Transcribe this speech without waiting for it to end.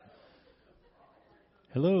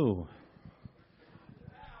Hello.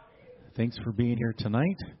 Thanks for being here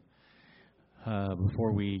tonight.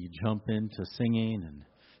 Before we jump into singing and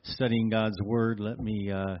studying God's Word, let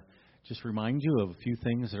me just remind you of a few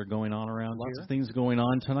things that are going on around here. Lots of things going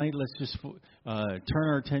on tonight. Let's just turn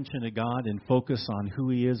our attention to God and focus on who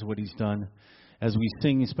He is, what He's done. As we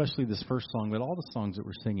sing, especially this first song, but all the songs that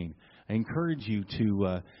we're singing, I encourage you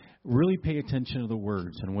to really pay attention to the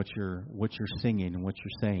words and what you're singing and what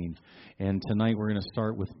you're saying. And tonight we're going to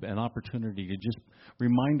start with an opportunity to just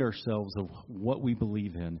remind ourselves of what we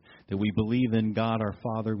believe in. That we believe in God our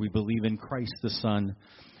Father, we believe in Christ the Son,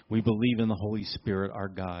 we believe in the Holy Spirit, our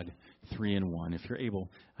God, 3 in 1. If you're able,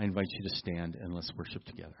 I invite you to stand and let's worship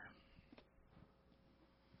together.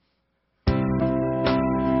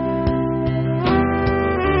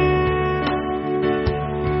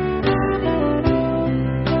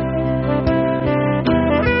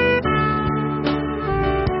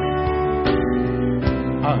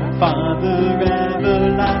 Our Father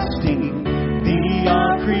everlasting, the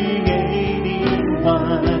all-creating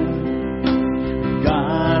one,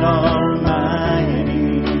 God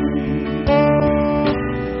Almighty,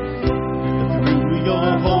 through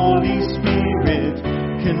your Holy Spirit,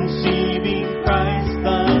 conceiving Christ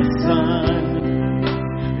the Son,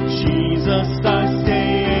 Jesus our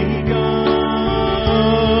Savior.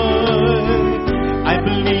 I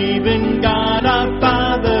believe in God our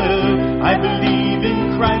Father, I believe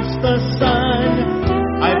in Christ the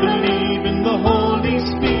Son, I believe in the Holy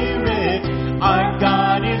Spirit, our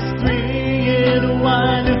God is 3 in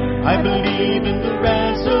 1. I believe in the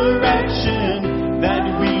resurrection,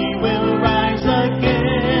 that we will rise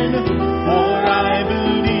again, for I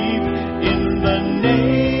believe in the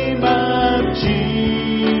name of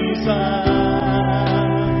Jesus.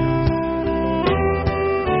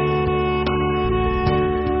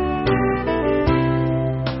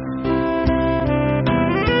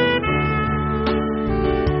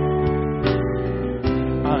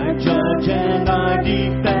 Judge and our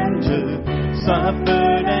defender,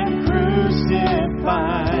 suffered and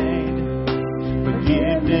crucified.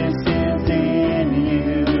 Forgiveness is in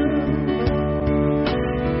you.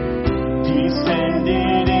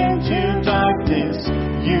 Descended into darkness,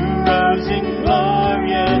 you rose in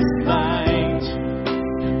glorious light,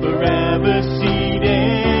 forever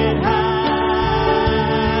seated high.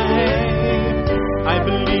 I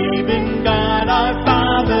believe in God our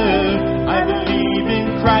Father, I believe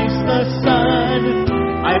in Christ the Son,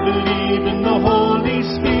 I believe in the Holy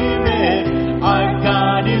Spirit, our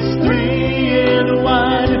God is 3 in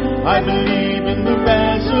 1. I believe in the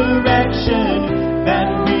resurrection,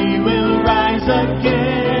 that we will rise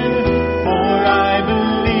again, for I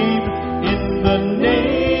believe in the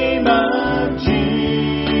name of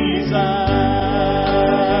Jesus.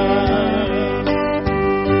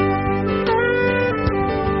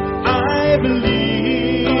 I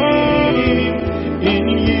believe in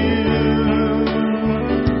you.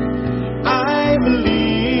 I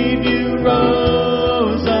believe you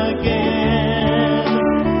rose again.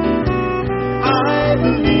 I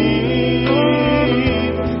believe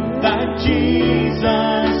that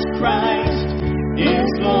Jesus Christ is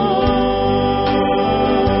Lord.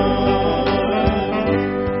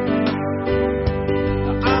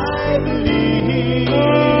 I believe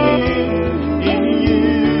in you.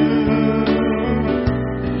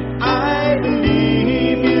 I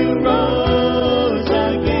believe you rose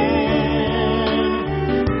again.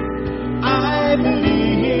 I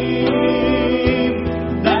believe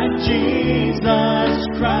that Jesus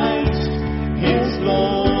Christ is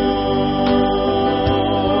Lord.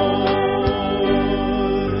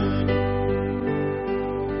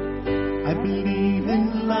 I believe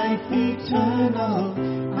in life eternal.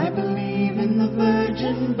 I believe in the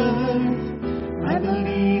virgin birth. I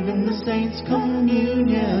believe in the saints'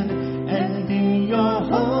 communion and in your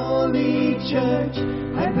holy church.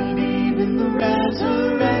 I believe in the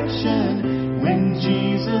resurrection when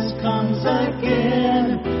Jesus comes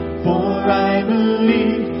again, for I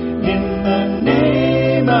believe in the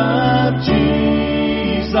name of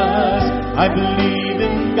Jesus. I believe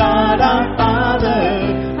in God our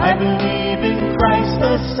Father, I believe in Christ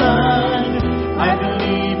the Son, I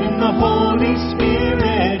believe in the Holy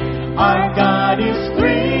Spirit, our God is 3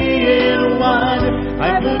 in 1.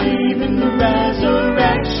 I believe in the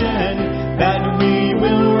resurrection, that we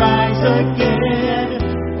will rise again,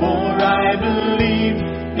 for I believe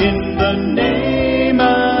in the name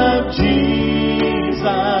of Jesus.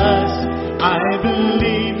 I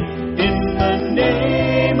believe in the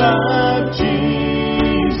name of Jesus.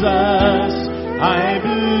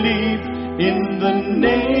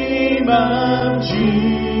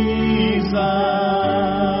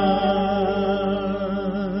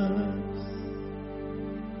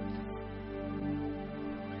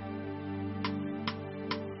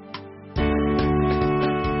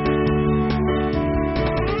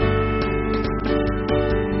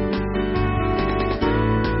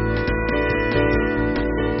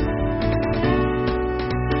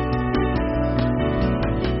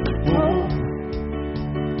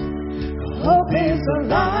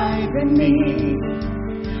 me,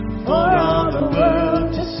 for all the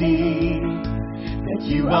world to see that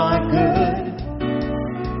you are good.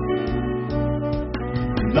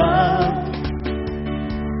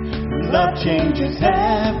 Love changes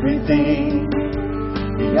everything.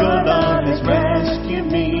 Your love has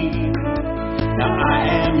rescued me. Now I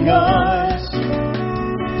am yours.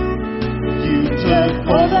 You took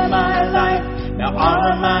hold of my life. Now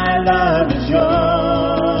all of my love is yours.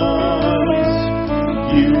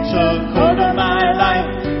 You took hold of my life.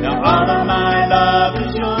 Now all of my love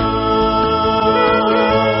is yours.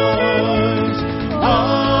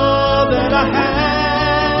 All that I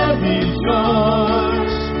have is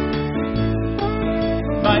yours.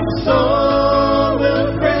 My soul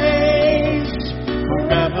will praise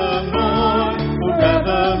forevermore,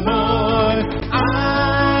 forevermore. I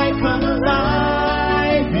come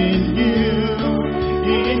alive in you.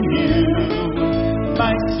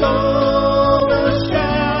 My soul will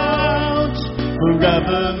shout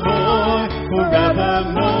forevermore,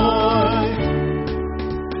 forevermore.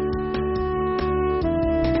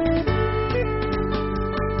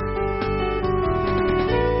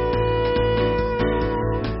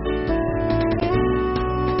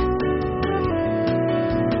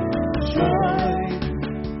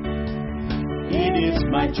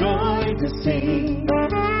 My joy to sing,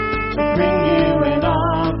 to bring you an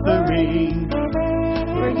offering,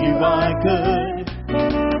 for you are good.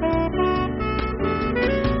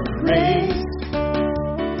 Grace,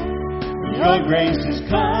 your grace is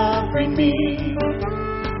covering me,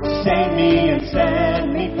 save me and set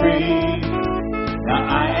me free. Now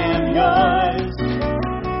I am yours.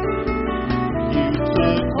 You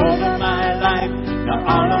took hold of my life, now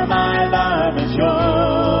all of my love is yours.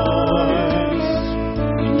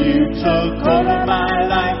 You took hold of my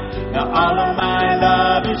life, now all of my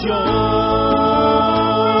love is yours.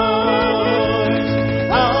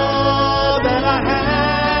 All that I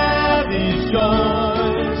have is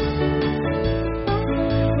yours.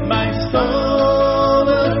 My soul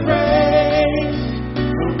will praise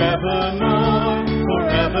forevermore,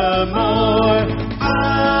 forevermore. I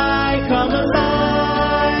come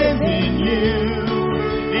alive in you,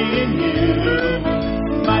 in you.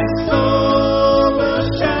 My soul will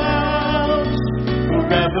shout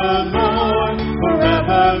forevermore,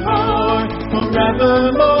 forevermore,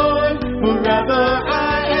 forevermore, forever I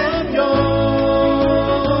am yours.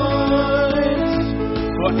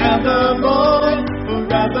 Forevermore,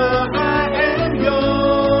 forever I am yours.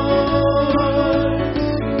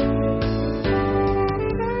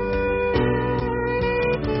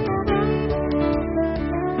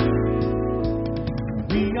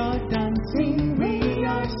 We are dancing, we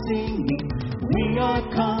are singing, we are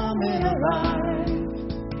coming alive.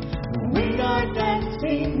 We are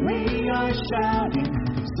dancing, we are shouting,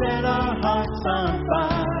 set our hearts on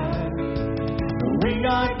fire. We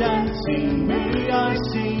are dancing, we are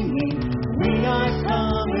singing, we are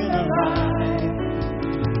coming alive.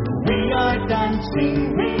 We are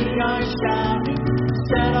dancing, we are shouting,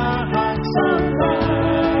 set our hearts on fire.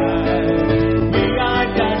 We are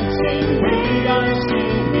dancing, we are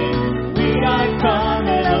singing, we are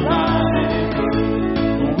coming alive.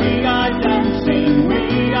 We are dancing,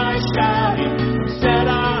 we are shouting, set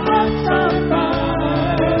our hearts on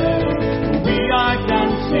fire. We are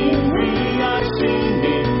dancing, we are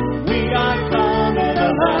singing, we are coming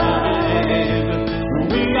alive.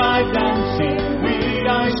 We are dancing, we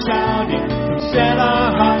are shouting, set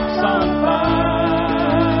our hearts on fire.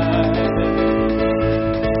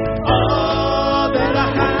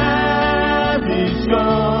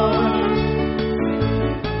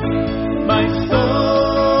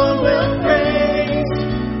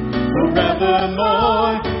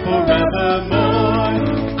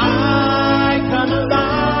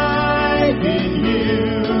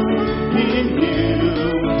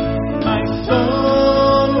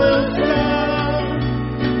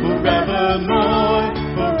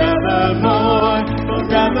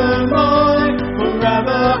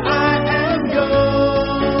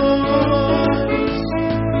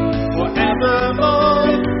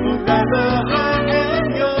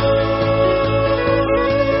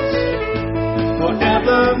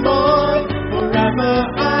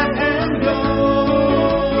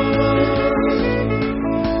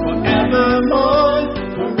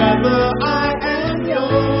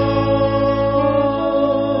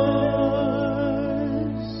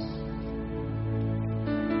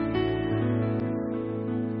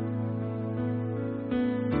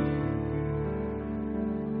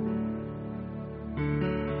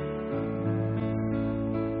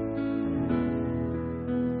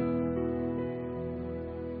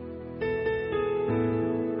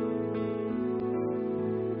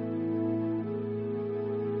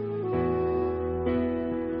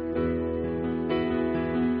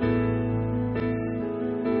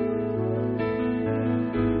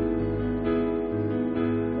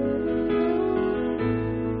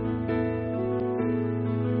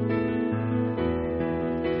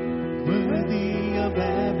 of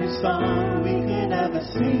every song we could ever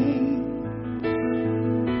sing.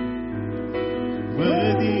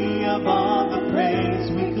 Worthy of all the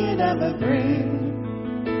praise we could ever bring.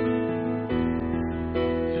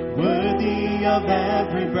 Worthy of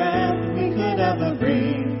every breath we could ever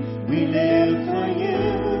breathe. We live for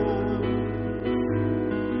you.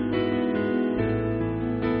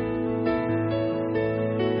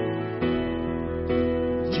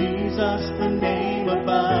 Jesus, the name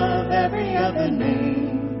above every other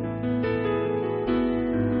name.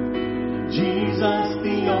 Jesus,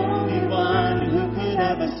 the only one who could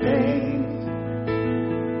ever save.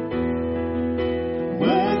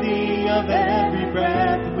 Worthy of every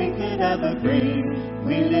breath we could ever breathe.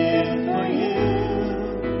 We live for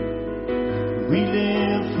you. We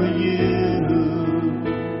live for you.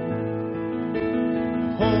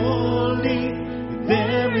 Holy,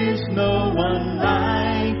 there is no one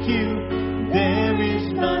like you. There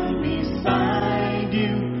is none beside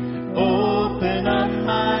you. Open up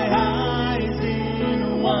my eyes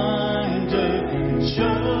in wonder.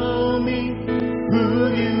 Show me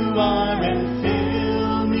who you are and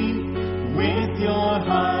fill me with your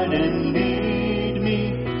heart and lead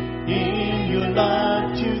me in your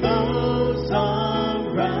love to those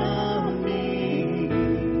around me.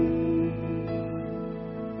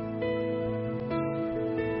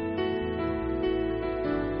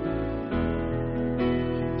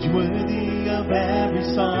 Worthy of every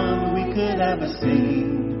song we could ever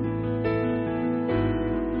sing.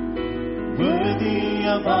 Worthy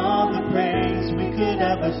of all the praise we could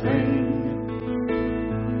ever sing.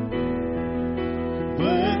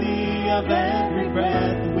 Worthy of every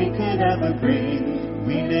breath we could ever breathe.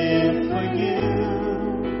 We live for you.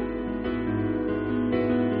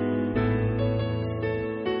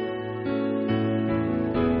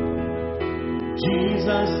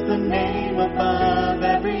 Jesus, the name above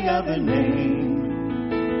every other name.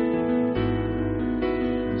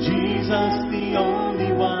 Jesus, the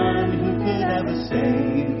only one who could ever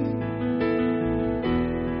save.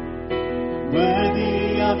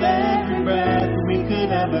 Worthy of every breath we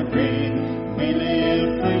could ever breathe. We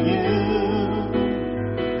live for you.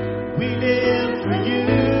 We live for you.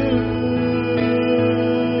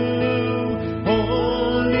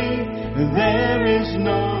 Holy, there is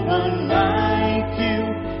no one like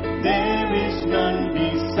you. There is none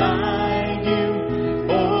beside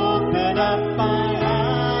you. Open up my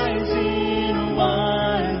eyes in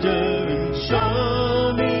wonder and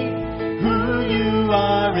show me who you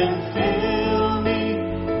are and fill me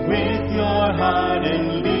with your heart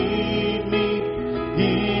and lead me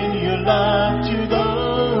in your love to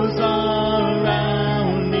those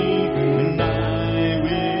around me. And I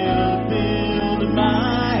will build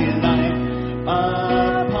my life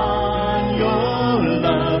upon your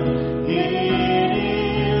love.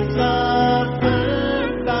 It is a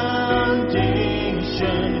firm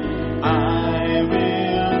foundation. I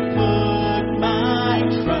will put my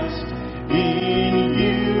trust in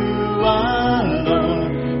you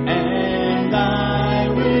alone, and I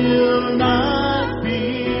will not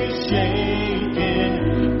be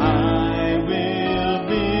shaken. I will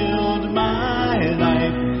build my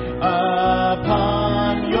life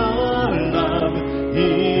upon your love.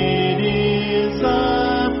 It is a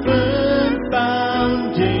firm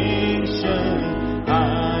foundation.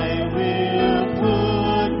 I will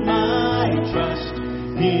put my trust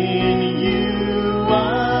in you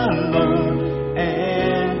alone,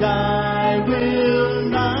 and I will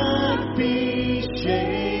not be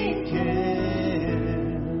shaken.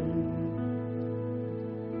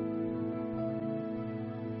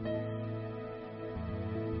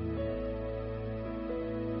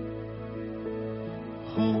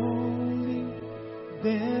 Holy,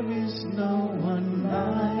 there is no one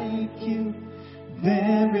like you.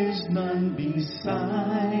 There is none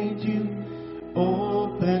beside you.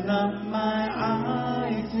 Open up my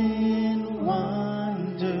eyes in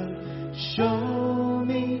wonder. Show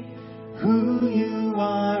me who you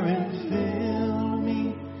are and fill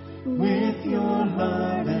me with your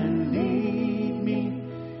love and lead me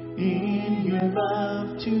in your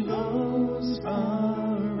love to those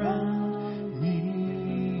around me.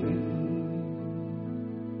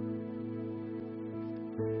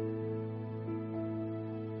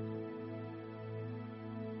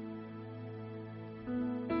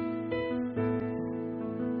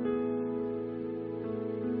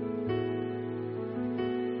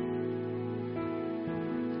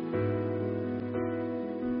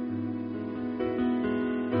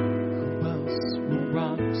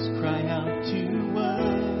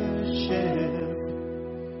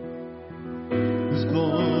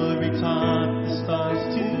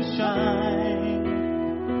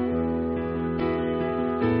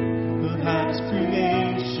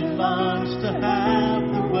 have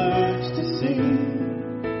the words to sing,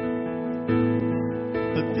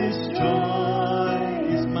 but this joy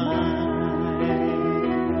is mine.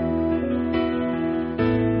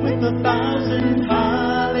 With 1,000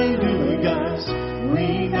 hallelujahs, we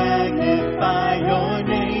magnify your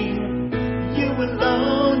name. You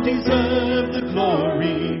alone deserve the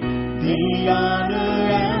glory, the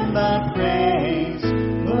honor and the praise.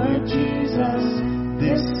 Lord Jesus,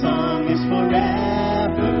 this song is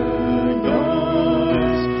forever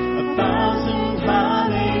yours. 1,000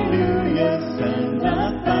 hallelujahs and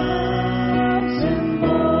 1,000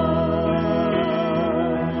 more.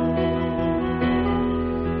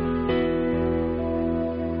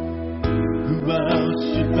 Who else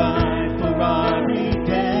should die for our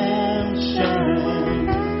redemption?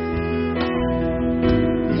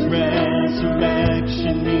 Whose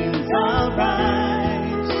resurrection means our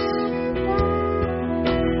rise.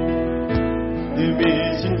 There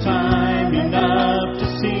isn't time enough to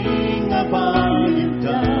sing of all you've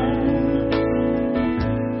done,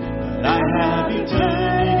 but I have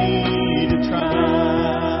eternity to try.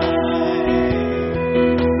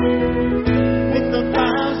 With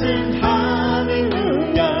 1,000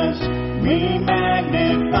 hallelujahs, we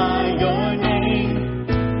magnify your name.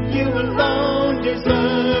 You alone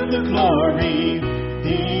deserve the glory,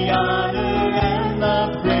 the honor and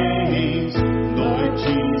the praise. Lord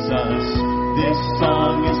Jesus, this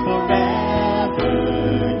song is forever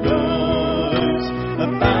yours.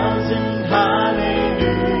 1,000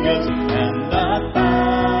 hallelujahs and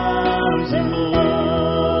 1,000 more.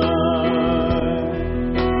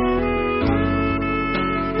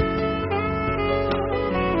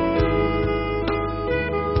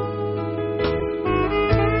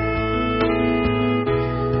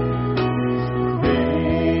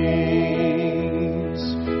 Praise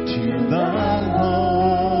to the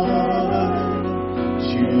Lord,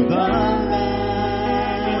 to the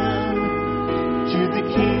Lamb, to the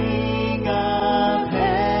King of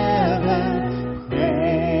heaven.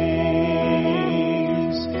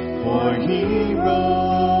 Praise, for he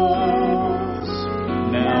rose,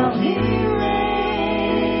 now he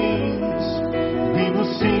reigns. We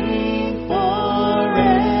will sing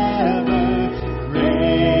forever.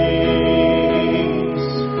 Praise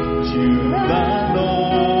to the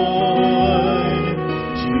Lord,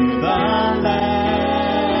 to the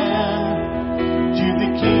Lamb, to the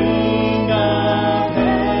King of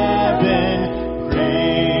heaven.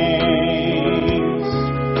 Praise,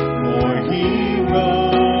 for he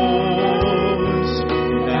rose,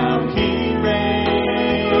 now he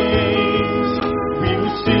reigns. We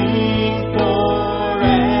will sing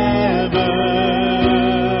forever.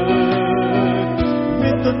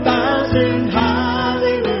 With 1,000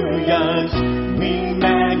 hallelujahs, we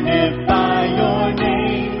magnify your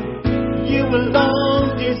name. You alone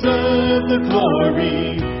deserve the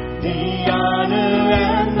glory, the honor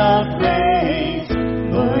and the praise.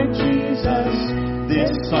 Lord Jesus,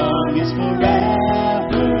 this song is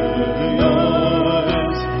forever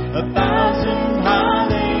yours. 1,000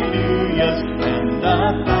 hallelujahs and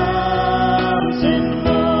 1,000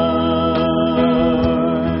 more.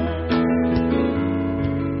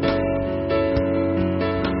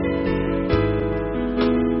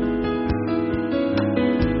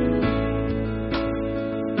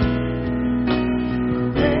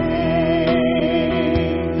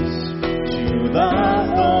 Praise to the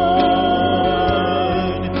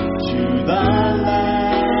Lord, to the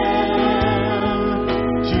Lamb,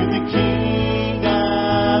 to the King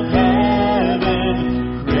of heaven.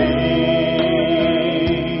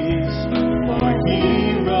 Praise, for he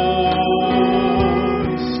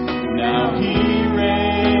rose, now he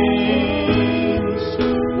reigns.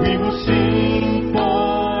 We will sing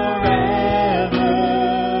forever.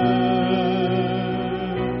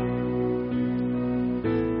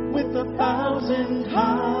 With 1,000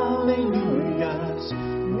 hallelujahs,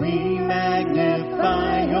 we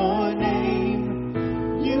magnify your name.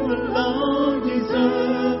 You alone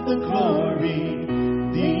deserve the glory,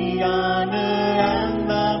 the honor and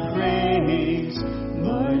the praise.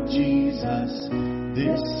 Lord Jesus,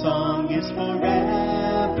 this song is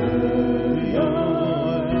forever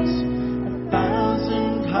yours.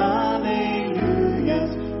 1,000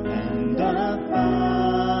 hallelujahs and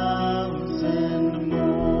 1,000 more.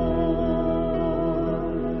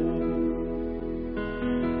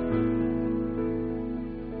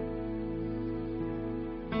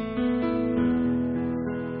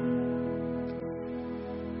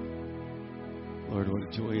 Lord, what a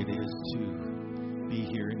joy it is to be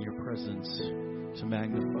here in your presence, to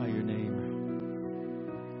magnify your name.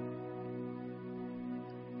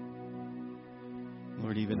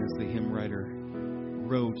 Lord, even as the hymn writer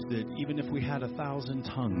wrote that even if we had 1,000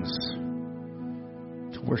 tongues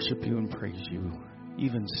to worship you and praise you,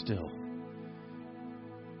 even still,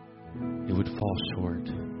 it would fall short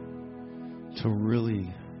to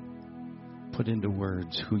really put into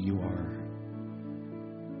words who you are,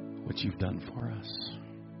 what you've done for us.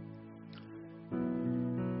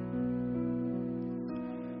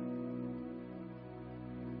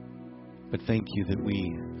 But thank you that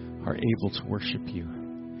we are able to worship you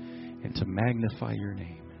and to magnify your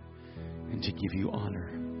name and to give you honor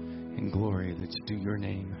and glory that's due your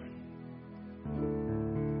name.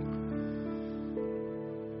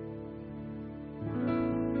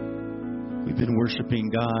 We've been worshiping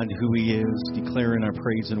God, who He is, declaring our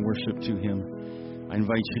praise and worship to Him. I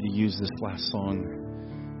invite you to use this last song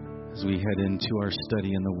as we head into our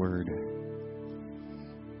study in the Word.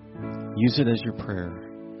 Use it as your prayer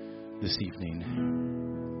this evening.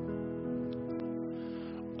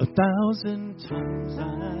 1,000 times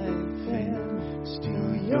I've failed,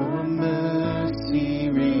 still your mercy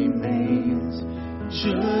remains.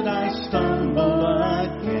 Should I stumble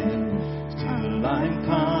again, still I'm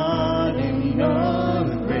caught in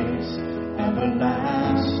your grace.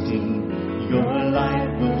 Everlasting, your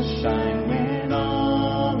light will shine when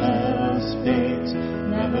all else fades.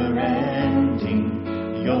 Never ending,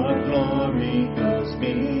 your glory goes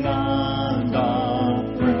beyond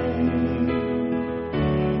all praise.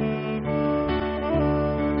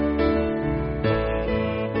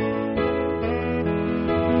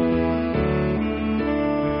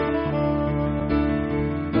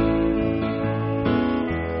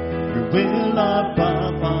 Your will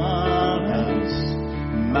above all else,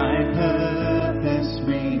 my purpose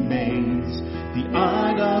remains. The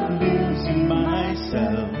art of losing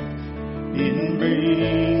myself in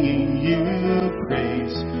bringing you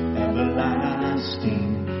praise.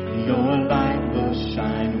 Everlasting, your light will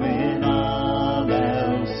shine when all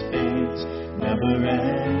else fades. Never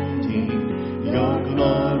ending, your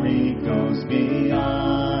glory goes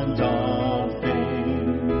beyond all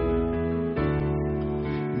fame.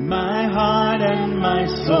 My heart and my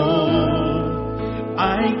soul,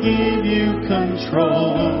 I give you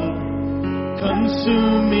control.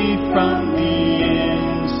 Consume me from the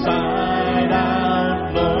inside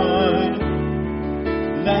out, Lord.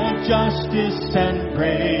 Let justice and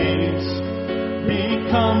praise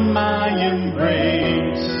become my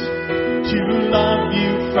embrace. To love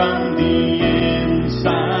you from the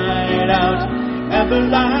inside out.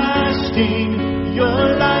 Everlasting,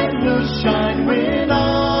 your light will shine when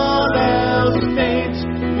all else fades.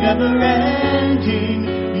 Never ending,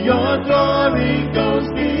 your glory goes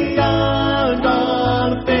beyond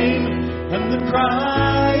all fame. And the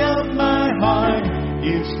cry of my heart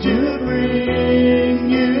is to bring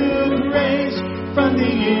you praise from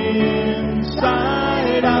the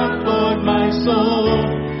inside out. Lord, my soul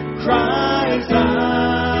cries out.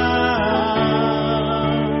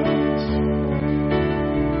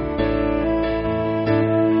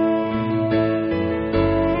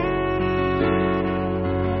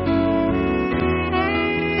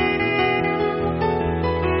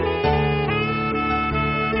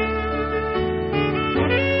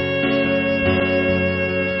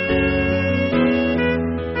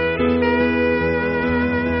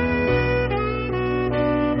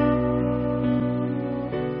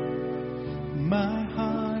 My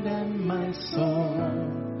heart and my soul,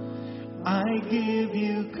 I give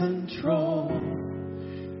you control.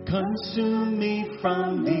 Consume me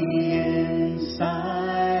from the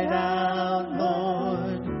inside out,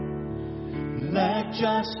 Lord. Let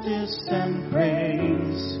justice and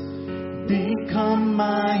praise become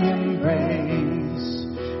my embrace.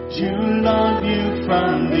 To love you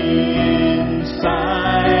from the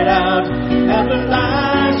inside out.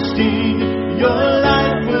 Everlasting, your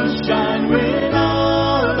light will shine when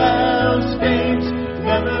all else fades.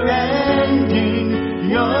 Never ending,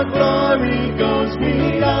 your glory goes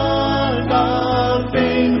beyond all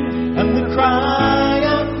fame. And the cry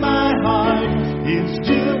of my heart is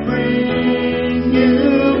to bring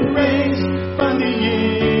you praise from the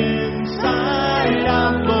inside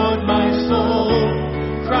out. Lord, my soul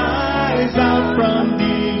cries out from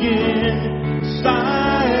the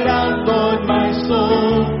inside out. Lord, my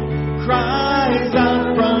soul cries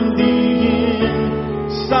out from the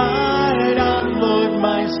inside out. Lord,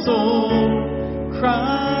 my soul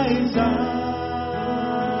cries out.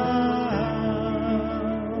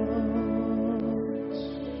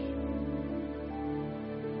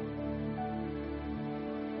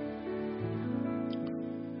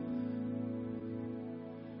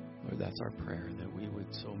 Lord, that's our prayer, that we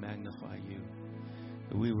would so magnify you,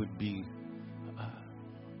 that we would be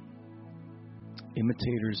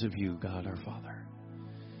imitators of you, God our Father,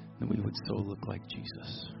 that we would so look like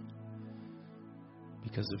Jesus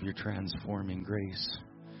because of your transforming grace,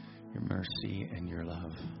 your mercy, and your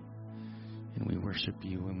love. And we worship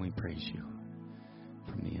you and we praise you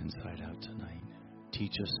from the inside out tonight.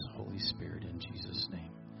 Teach us, Holy Spirit, in Jesus'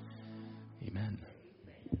 name. Amen.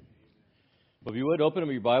 Well, if you would, open up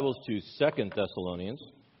your Bibles to 2 Thessalonians.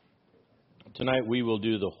 Tonight we will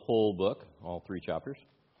do the whole book, all 3 chapters,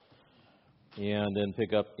 and then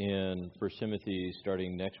pick up in 1 Timothy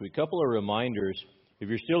starting next week. A couple of reminders. If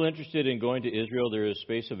you're still interested in going to Israel, there is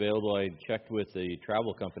space available. I checked with the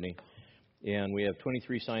travel company, and we have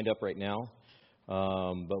 23 signed up right now,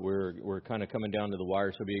 but we're kind of coming down to the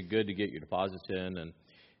wire, so it'd be good to get your deposits in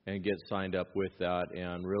and get signed up with that.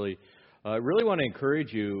 And really want to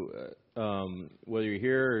encourage you, whether you're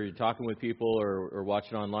here or you're talking with people or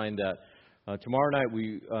watching online, that tomorrow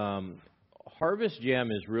night Harvest Jam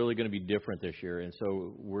is really going to be different this year. And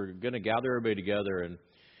so we're going to gather everybody together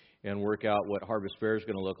and work out what Harvest Fair is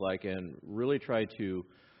going to look like and really try to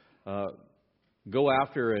go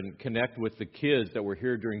after and connect with the kids that were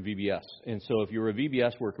here during VBS. And so if you're a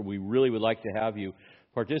VBS worker, we really would like to have you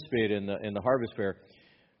participate in the Harvest Fair.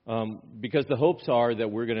 Because the hopes are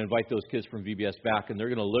that we're going to invite those kids from VBS back, and they're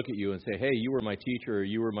going to look at you and say, hey, you were my teacher, or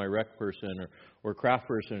you were my rec person, or craft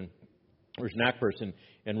person, or snack person,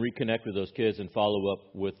 and reconnect with those kids and follow up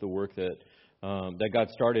with the work that God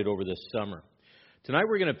started over this summer. Tonight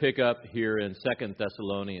we're going to pick up here in 2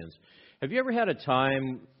 Thessalonians. Have you ever had a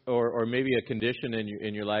time or maybe a condition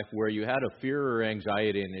in your life where you had a fear or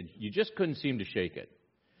anxiety and you just couldn't seem to shake it?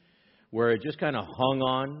 Where it just kind of hung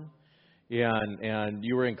on? And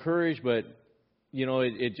you were encouraged, but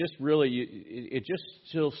it just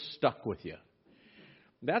still stuck with you.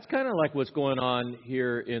 That's kind of like what's going on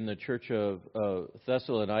here in the church of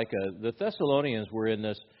Thessalonica. The Thessalonians were in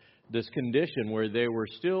this condition where they were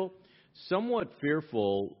still somewhat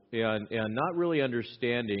fearful and not really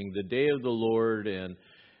understanding the day of the Lord, and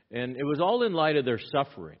it was all in light of their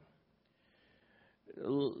suffering.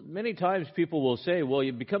 Many times people will say, well,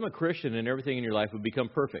 you become a Christian and everything in your life will become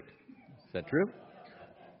perfect. Is that true?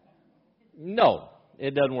 No,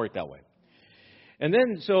 it doesn't work that way. And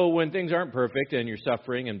then, so when things aren't perfect and you're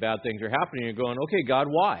suffering and bad things are happening, you're going, okay, God,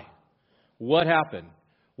 why? What happened?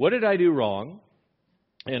 What did I do wrong?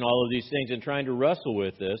 And all of these things, and trying to wrestle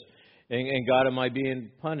with this. And God, am I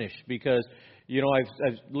being punished? Because,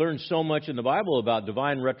 I've learned so much in the Bible about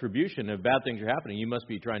divine retribution. If bad things are happening, you must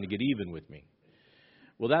be trying to get even with me.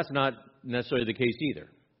 Well, that's not necessarily the case either.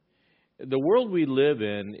 The world we live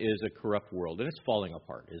in is a corrupt world, and it's falling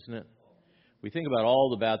apart, isn't it? We think about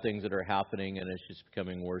all the bad things that are happening, and it's just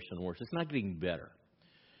becoming worse and worse. It's not getting better.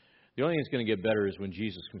 The only thing that's going to get better is when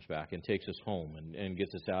Jesus comes back and takes us home and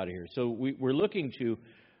gets us out of here. So we're looking to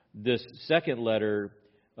this second letter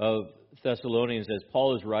of Thessalonians as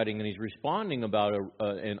Paul is writing, and he's responding about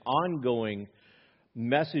an ongoing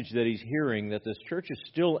message that he's hearing, that this church is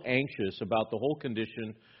still anxious about the whole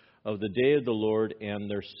condition of the day of the Lord and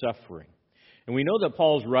their suffering. And we know that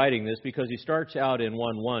Paul's writing this because he starts out in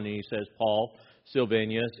 1:1 and he says, Paul,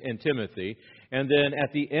 Silvanus, and Timothy. And then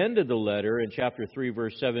at the end of the letter, in chapter 3,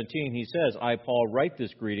 verse 17, he says, I, Paul, write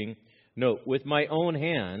this greeting, note, with my own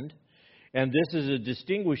hand, and this is a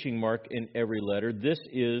distinguishing mark in every letter. This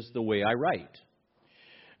is the way I write.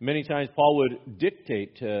 Many times Paul would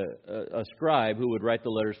dictate to a scribe who would write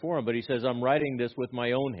the letters for him, but he says, I'm writing this with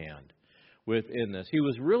my own hand within this. He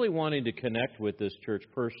was really wanting to connect with this church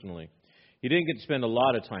personally. He didn't get to spend a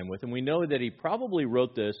lot of time with them. We know that he probably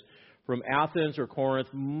wrote this from Athens or Corinth,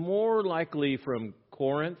 more likely from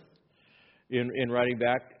Corinth in writing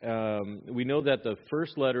back. We know that the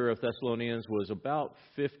first letter of Thessalonians was about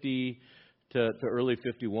 50 to early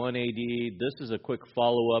 51 AD. This is a quick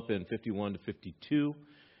follow-up in 51 to 52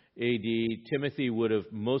 AD. Timothy would have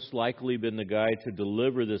most likely been the guy to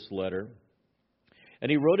deliver this letter. And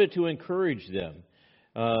he wrote it to encourage them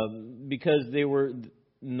because they were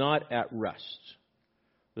not at rest.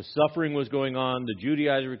 The suffering was going on. The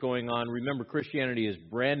Judaizers were going on. Remember, Christianity is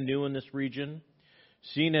brand new in this region,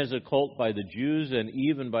 seen as a cult by the Jews and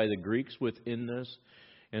even by the Greeks within this.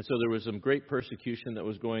 And so there was some great persecution that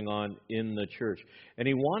was going on in the church. And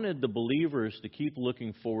he wanted the believers to keep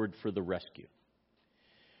looking forward for the rescue.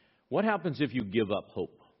 What happens if you give up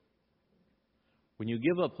hope? When you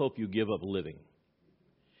give up hope, you give up living.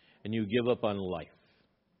 And you give up on life.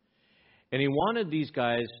 And he wanted these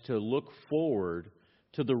guys to look forward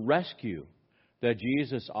to the rescue that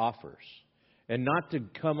Jesus offers and not to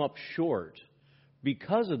come up short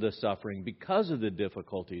because of the suffering, because of the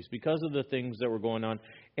difficulties, because of the things that were going on.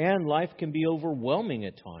 And life can be overwhelming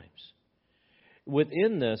at times.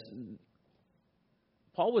 Within this,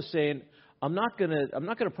 Paul was saying, I'm not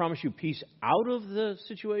gonna promise you peace out of the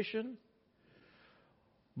situation,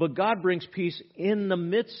 but God brings peace in the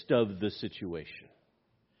midst of the situation.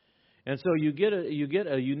 And so you get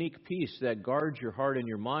a unique peace that guards your heart and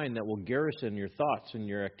your mind, that will garrison your thoughts and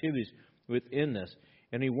your activities within this.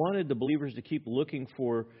 And He wanted the believers to keep looking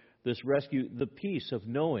for this rescue, the peace of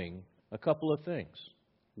knowing a couple of things.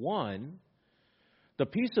 One, the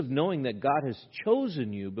peace of knowing that God has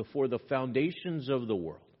chosen you before the foundations of the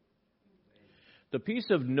world. The peace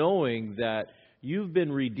of knowing that you've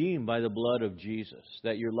been redeemed by the blood of Jesus,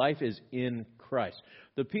 that your life is in Christ.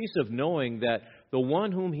 The peace of knowing that the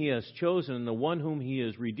one whom He has chosen, the one whom He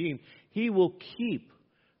has redeemed, He will keep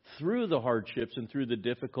through the hardships and through the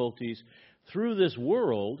difficulties, through this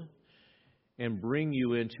world, and bring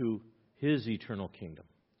you into His eternal kingdom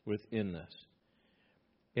within this.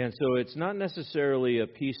 And so it's not necessarily a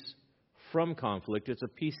peace from conflict, it's a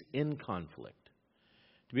peace in conflict.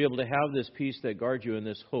 To be able to have this peace that guards you in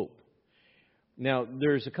this hope. Now,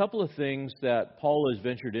 there's a couple of things that Paul has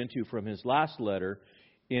ventured into from his last letter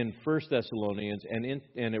in 1 Thessalonians,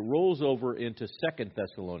 and it rolls over into 2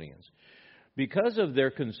 Thessalonians. Because of their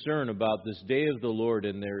concern about this day of the Lord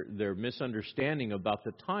and their misunderstanding about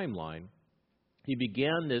the timeline, he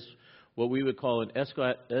began this, what we would call an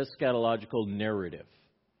eschatological narrative.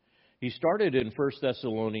 He started in 1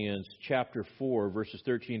 Thessalonians chapter 4, verses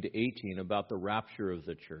 13 to 18, about the rapture of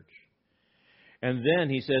the church. And then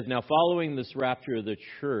he says, now following this rapture of the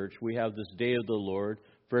church, we have this day of the Lord,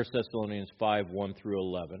 1 Thessalonians 5, 1 through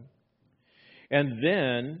 11. And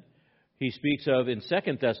then he speaks of, in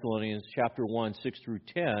 2 Thessalonians chapter 1, 6 through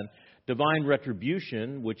 10, divine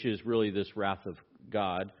retribution, which is really this wrath of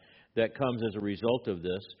God that comes as a result of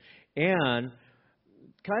this, and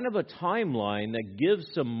kind of a timeline that gives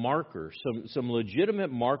some markers, some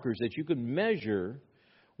legitimate markers that you can measure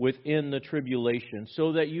within the tribulation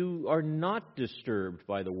so that you are not disturbed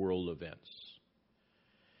by the world events.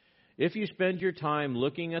 If you spend your time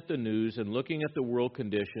looking at the news and looking at the world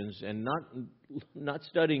conditions and not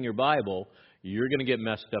studying your Bible, you're going to get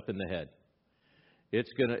messed up in the head.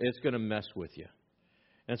 It's going to mess with you.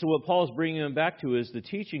 And so what Paul's bringing them back to is the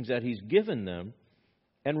teachings that he's given them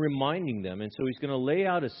and reminding them. And so he's going to lay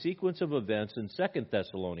out a sequence of events in 2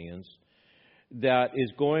 Thessalonians that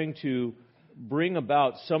is going to bring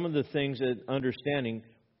about some of the things and understanding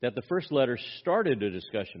that the first letter started a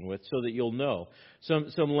discussion with, so that you'll know.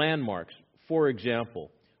 Some landmarks. For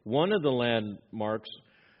example, one of the landmarks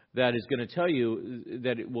that is going to tell you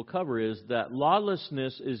that it will cover is that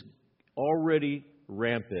lawlessness is already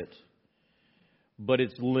rampant, but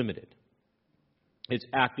it's limited. It's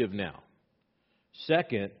active now.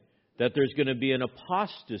 Second, that there's going to be an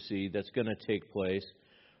apostasy that's going to take place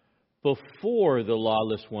before the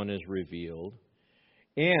lawless one is revealed.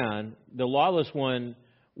 And the lawless one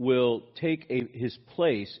will take his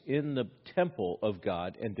place in the temple of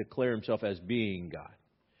God and declare himself as being God.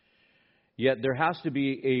 Yet there has to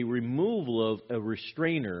be a removal of a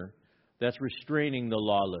restrainer that's restraining the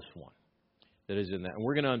lawless one that is in that. And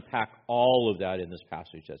we're going to unpack all of that in this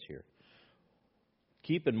passage that's here.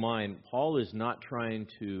 Keep in mind, Paul is not trying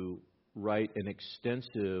to write an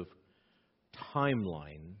extensive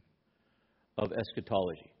timeline of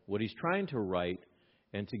eschatology. What he's trying to write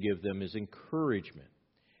and to give them is encouragement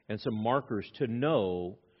and some markers to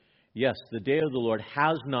know, yes, the day of the Lord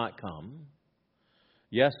has not come.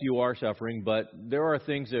 Yes, you are suffering, but there are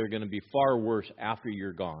things that are going to be far worse after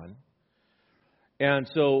you're gone. And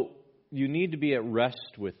so you need to be at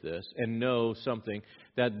rest with this and know something,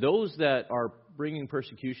 that those that are bringing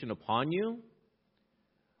persecution upon you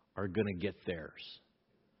are going to get theirs.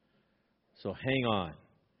 So hang on.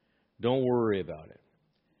 Don't worry about it.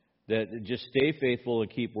 That just stay faithful and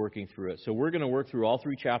keep working through it. So we're going to work through all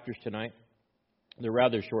 3 chapters tonight. They're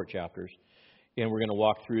rather short chapters, and we're going to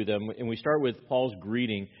walk through them. And we start with Paul's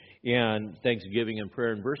greeting and thanksgiving and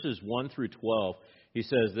prayer. In verses 1 through 12, he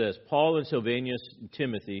says this: Paul and Silvanus and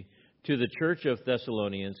Timothy, to the church of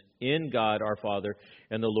Thessalonians, in God our Father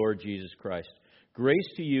and the Lord Jesus Christ. Grace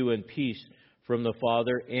to you and peace from the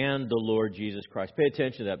Father and the Lord Jesus Christ. Pay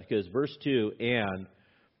attention to that, because verse 2 and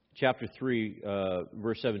chapter 3,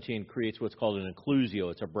 verse 17 creates what's called an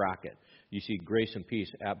inclusio. It's a bracket. You see grace and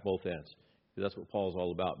peace at both ends. That's what Paul's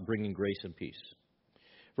all about, bringing grace and peace.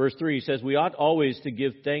 Verse 3 says, we ought always to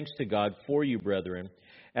give thanks to God for you, brethren,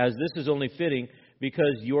 as this is only fitting,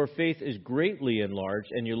 because your faith is greatly enlarged,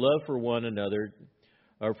 and your love for one another,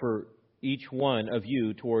 or for each one of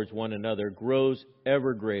you towards one another, grows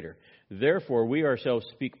ever greater. Therefore, we ourselves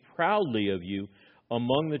speak proudly of you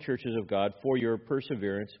among the churches of God for your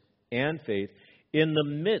perseverance and faith in the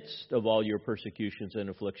midst of all your persecutions and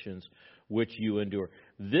afflictions, which you endure.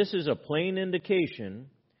 This is a plain indication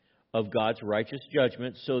of God's righteous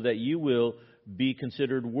judgment, so that you will be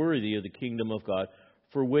considered worthy of the kingdom of God,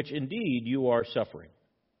 for which indeed you are suffering.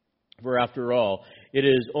 For after all, it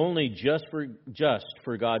is only just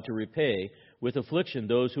for God to repay with affliction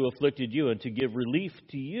those who afflicted you, and to give relief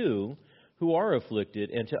to you who are afflicted,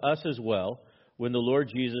 and to us as well, when the Lord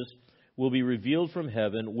Jesus will be revealed from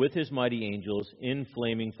heaven with his mighty angels in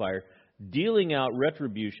flaming fire, dealing out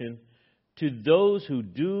retribution to those who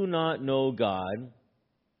do not know God,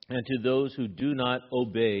 and to those who do not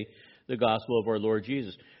obey the gospel of our Lord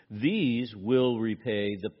Jesus. These will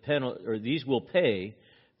pay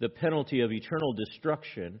the penalty of eternal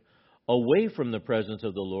destruction away from the presence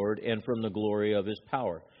of the Lord and from the glory of his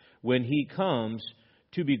power, when he comes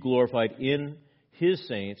to be glorified in his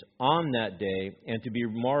saints on that day, and to be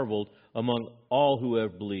marveled among all who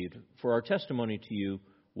have believed. For our testimony to you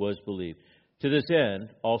was believed. To this end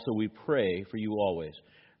also we pray for you always,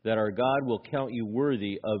 that our God will count you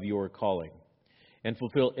worthy of your calling, and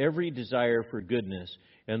fulfill every desire for goodness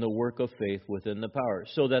and the work of faith within the power,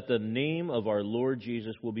 so that the name of our Lord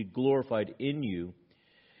Jesus will be glorified in you,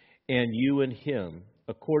 and you in him,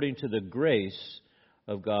 according to the grace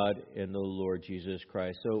of God and the Lord Jesus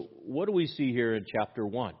Christ. So what do we see here in chapter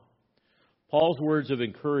 1? Paul's words of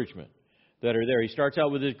encouragement that are there. He starts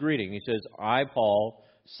out with his greeting. He says, I, Paul,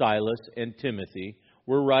 Silas, and Timothy,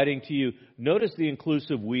 we're writing to you. Notice the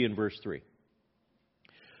inclusive we in verse 3.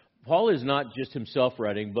 Paul is not just himself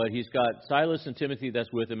writing, but he's got Silas and Timothy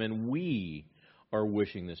that's with him, and we are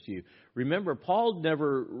wishing this to you. Remember, Paul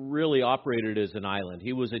never really operated as an island.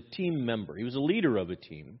 He was a team member. He was a leader of a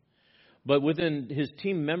team. But within his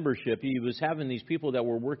team membership, he was having these people that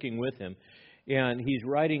were working with him, and he's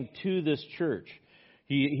writing to this church.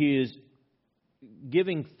 He is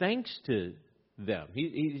giving thanks to them.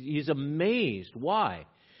 He's amazed. Why?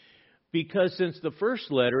 Because since the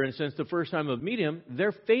first letter and since the first time of meeting him,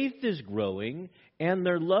 their faith is growing and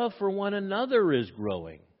their love for one another is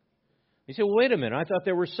growing. You say, well, wait a minute, I thought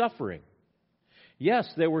they were suffering.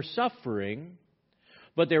 Yes, they were suffering,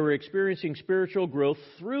 but they were experiencing spiritual growth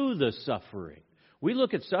through the suffering. We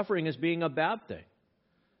look at suffering as being a bad thing.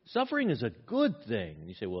 Suffering is a good thing. And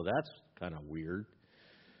you say, well, that's kind of weird.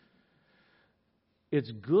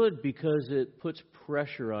 It's good because it puts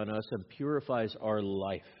pressure on us and purifies our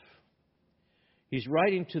life. He's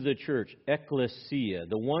writing to the church, ecclesia,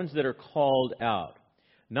 the ones that are called out.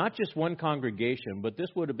 Not just one congregation, but this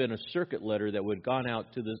would have been a circuit letter that would have gone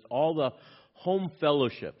out to all the home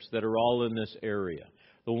fellowships that are all in this area,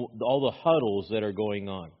 all the huddles that are going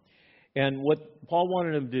on. And what Paul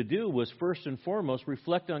wanted them to do was first and foremost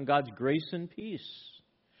reflect on God's grace and peace.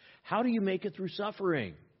 How do you make it through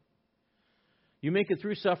suffering? You make it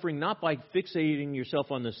through suffering not by fixating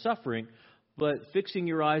yourself on the suffering, but fixing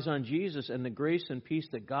your eyes on Jesus and the grace and peace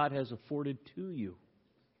that God has afforded to you.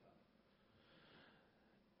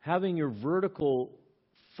 Having your vertical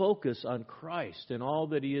focus on Christ and all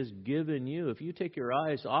that He has given you. If you take your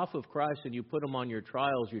eyes off of Christ and you put them on your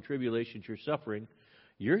trials, your tribulations, your suffering,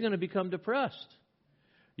 you're going to become depressed.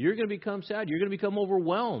 You're going to become sad. You're going to become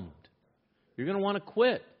overwhelmed. You're going to want to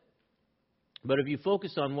quit. But if you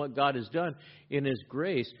focus on what God has done in His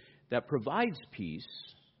grace that provides peace,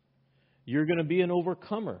 you're going to be an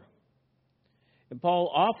overcomer. And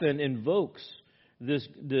Paul often invokes this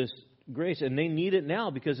grace, and they need it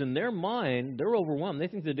now because in their mind, they're overwhelmed. They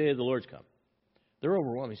think the day of the Lord's come. They're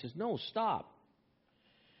overwhelmed. He says, no, stop.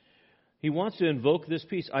 He wants to invoke this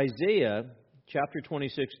peace. Isaiah chapter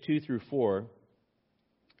 26, 2 through 4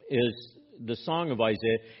 is the song of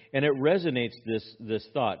Isaiah, and it resonates this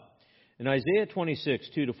thought. In Isaiah 26,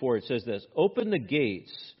 2 to 4, it says this, open the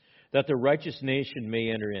gates that the righteous nation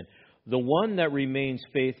may enter in, the one that remains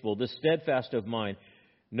faithful, the steadfast of mind.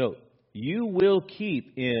 Note, you will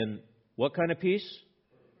keep in what kind of peace?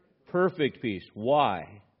 Perfect peace.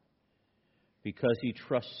 Why? Because he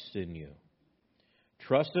trusts in you.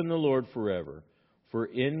 Trust in the Lord forever, for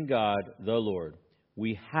in God the Lord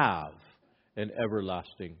we have an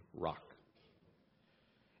everlasting rock.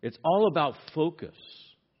 It's all about focus.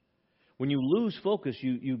 When you lose focus,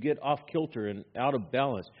 you get off kilter and out of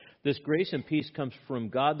balance. This grace and peace comes from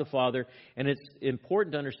God the Father, and it's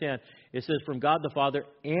important to understand, it says from God the Father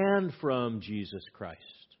and from Jesus Christ.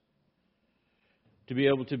 To be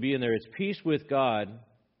able to be in there, it's peace with God,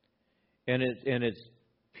 and it's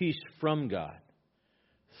peace from God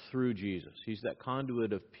through Jesus. He's that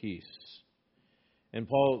conduit of peace. And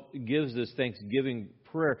Paul gives this thanksgiving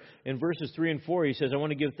prayer. In verses 3 and 4, he says, I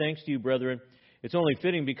want to give thanks to you, brethren. It's only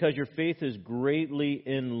fitting because your faith is greatly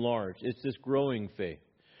enlarged. It's this growing faith.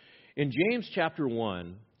 In James chapter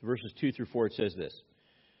 1, verses 2 through 4, it says this.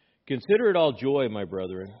 Consider it all joy, my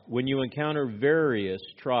brethren, when you encounter various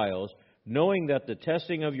trials, knowing that the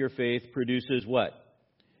testing of your faith produces what?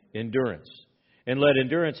 Endurance. And let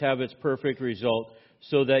endurance have its perfect result,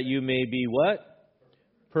 so that you may be what?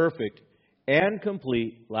 Perfect and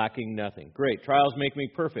complete, lacking nothing. Great. Trials make me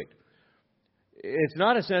perfect. It's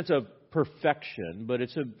not a sense of perfection, but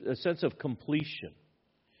it's a sense of completion.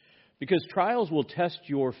 Because trials will test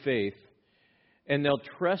your faith, and they'll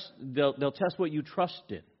test what you trust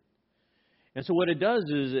in. And so what it does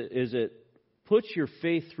is it puts your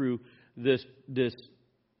faith through this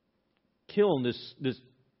kiln, this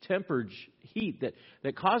tempered heat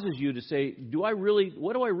that causes you to say,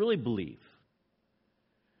 what do I really believe?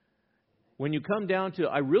 When you come down to,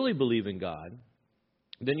 I really believe in God,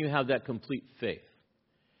 then you have that complete faith.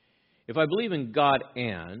 If I believe in God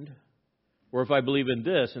or if I believe in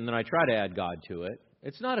this and then I try to add God to it,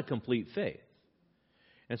 it's not a complete faith.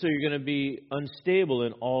 And so you're going to be unstable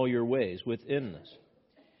in all your ways within this.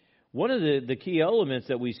 One of the key elements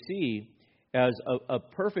that we see as a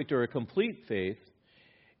perfect or a complete faith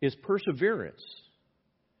is perseverance.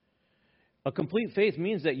 A complete faith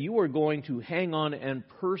means that you are going to hang on and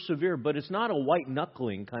persevere, but it's not a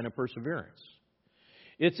white-knuckling kind of perseverance.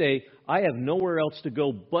 It's I have nowhere else to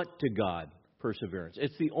go but to God perseverance.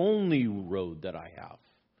 It's the only road that I have.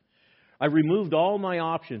 I've removed all my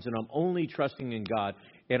options, and I'm only trusting in God,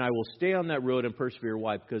 and I will stay on that road and persevere.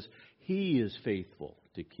 Why? Because He is faithful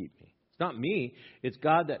to keep me. It's not me. It's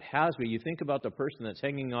God that has me. You think about the person that's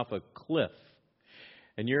hanging off a cliff,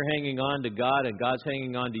 and you're hanging on to God, and God's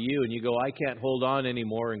hanging on to you, and you go, I can't hold on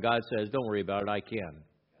anymore, and God says, don't worry about it, I can.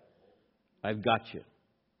 I've got you.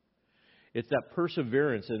 It's that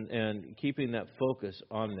perseverance and keeping that focus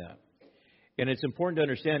on that. And it's important to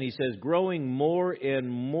understand, he says, growing more and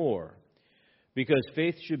more. Because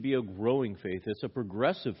faith should be a growing faith. It's a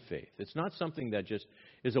progressive faith. It's not something that just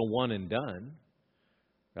is a one and done.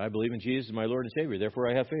 I believe in Jesus as my Lord and Savior, therefore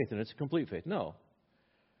I have faith, and it's a complete faith. No.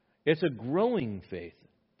 It's a growing faith.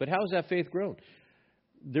 But how is that faith grown?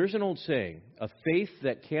 There's an old saying, a faith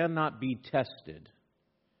that cannot be tested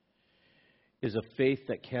is a faith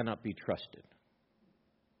that cannot be trusted.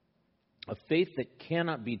 A faith that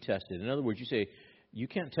cannot be tested. In other words, you say, you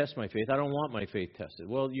can't test my faith. I don't want my faith tested.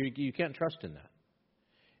 Well, you can't trust in that.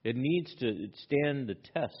 It needs to stand the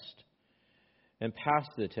test and pass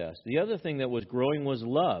the test. The other thing that was growing was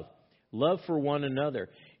love. Love for one another.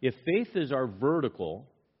 If faith is our vertical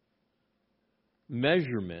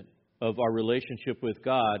measurement of our relationship with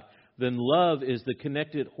God, then love is the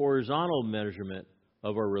connected horizontal measurement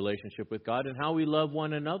of our relationship with God and how we love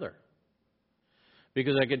one another.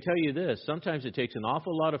 Because I can tell you this, sometimes it takes an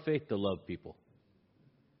awful lot of faith to love people.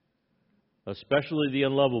 Especially the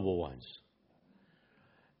unlovable ones.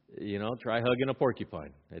 You know, try hugging a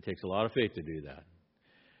porcupine. It takes a lot of faith to do that.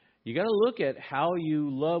 You got to look at how you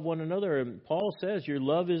love one another. And Paul says your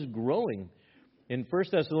love is growing. In 1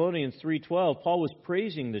 Thessalonians 3:12, Paul was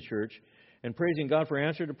praising the church and praising God for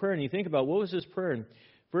answer to prayer. And you think about, what was his prayer? In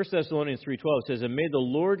 1 Thessalonians 3:12 says, and may the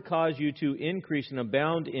Lord cause you to increase and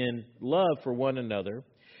abound in love for one another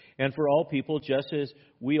and for all people, just as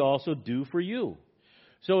we also do for you.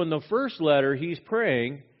 So in the first letter, he's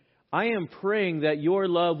praying, I am praying that your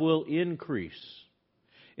love will increase.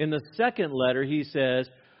 In the second letter, he says,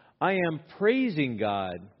 I am praising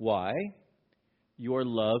God. Why? Your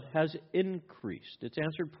love has increased. It's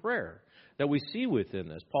answered prayer that we see within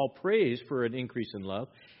this. Paul prays for an increase in love,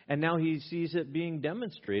 and now he sees it being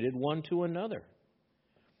demonstrated one to another.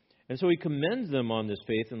 And so he commends them on this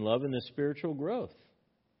faith and love and this spiritual growth.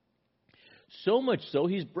 So much so,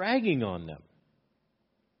 he's bragging on them.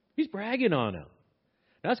 He's bragging on them.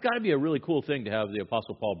 That's got to be a really cool thing to have the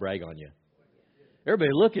Apostle Paul brag on you.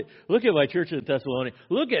 Everybody, look at my church in Thessalonians.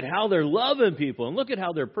 Look at how they're loving people, and look at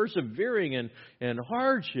how they're persevering in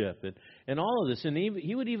hardship and all of this. And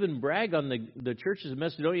he would even brag on the churches of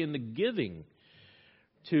Macedonia and the giving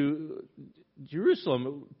to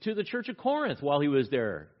Jerusalem, to the church of Corinth while he was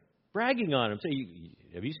there. Bragging on them. Say,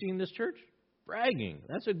 have you seen this church? Bragging.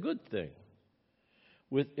 That's a good thing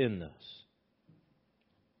within this.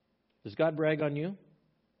 Does God brag on you?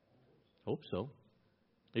 Hope so.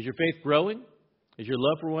 Is your faith growing? Is your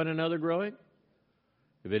love for one another growing?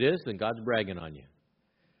 If it is, then God's bragging on you.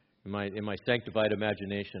 In my sanctified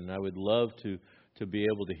imagination, I would love to be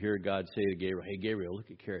able to hear God say to Gabriel, hey, Gabriel, look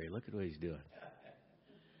at Carrie. Look at what he's doing.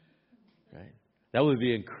 Right? That would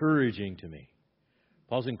be encouraging to me.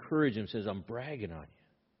 Paul's encouraging him, says, I'm bragging on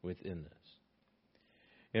you within this.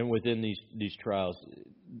 And within these trials.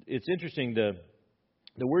 It's interesting,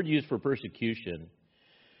 the word used for persecution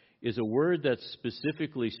is a word that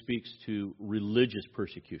specifically speaks to religious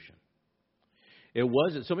persecution. It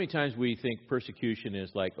wasn't. So many times we think persecution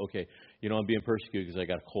is like, okay, I'm being persecuted because I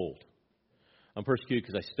got a cold. I'm persecuted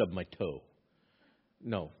because I stubbed my toe.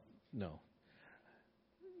 No.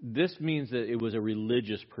 This means that it was a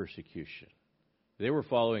religious persecution. They were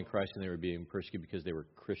following Christ and they were being persecuted because they were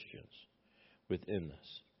Christians within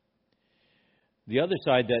this. The other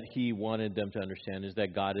side that he wanted them to understand is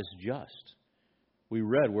that God is just. We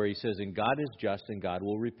read where he says, and God is just and God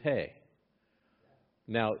will repay.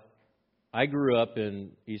 Now, I grew up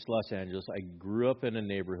in East Los Angeles. I grew up in a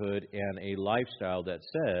neighborhood and a lifestyle that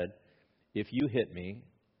said, if you hit me,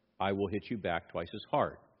 I will hit you back twice as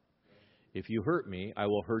hard. If you hurt me, I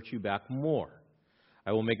will hurt you back more.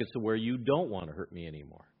 I will make it so where you don't want to hurt me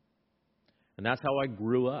anymore. And that's how I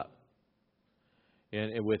grew up.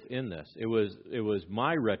 And within this, it was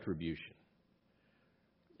my retribution.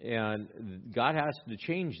 And God has to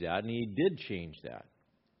change that, and he did change that.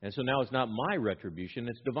 And so now it's not my retribution,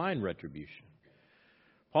 it's divine retribution.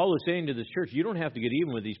 Paul is saying to this church, you don't have to get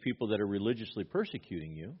even with these people that are religiously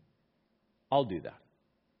persecuting you. I'll do that.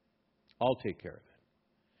 I'll take care of it.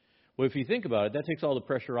 Well, if you think about it, that takes all the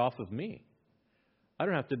pressure off of me. I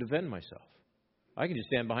don't have to defend myself. I can just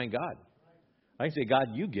stand behind God. I can say, God,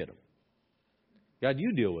 you get them. God,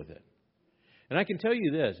 you deal with it. And I can tell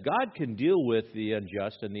you this, God can deal with the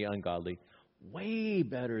unjust and the ungodly way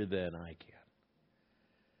better than I can.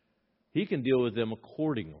 He can deal with them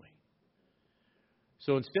accordingly.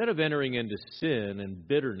 So instead of entering into sin and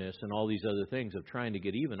bitterness and all these other things of trying to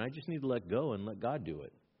get even, I just need to let go and let God do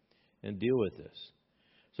it and deal with this.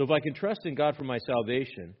 So if I can trust in God for my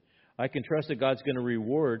salvation, I can trust that God's going to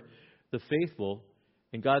reward the faithful,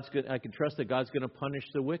 and I can trust that God's going to punish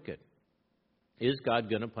the wicked. Is God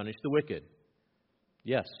going to punish the wicked?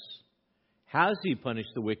 Yes. Has he punished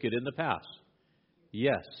the wicked in the past?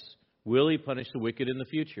 Yes. Will he punish the wicked in the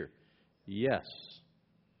future? Yes.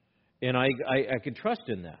 And I can trust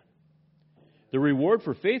in that. The reward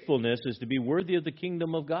for faithfulness is to be worthy of the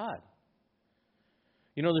kingdom of God.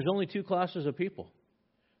 There's only two classes of people.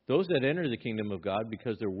 Those that enter the kingdom of God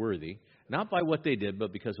because they're worthy, not by what they did,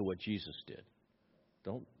 but because of what Jesus did.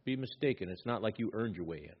 Don't be mistaken. It's not like you earned your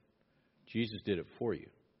way in. Jesus did it for you.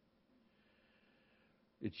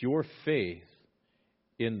 It's your faith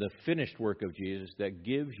in the finished work of Jesus that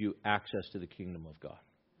gives you access to the kingdom of God.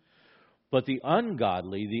 But the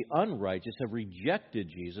ungodly, the unrighteous have rejected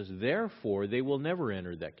Jesus. Therefore, they will never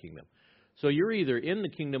enter that kingdom. So you're either in the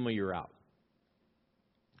kingdom or you're out.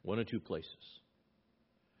 One of two places.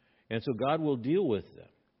 And so God will deal with them.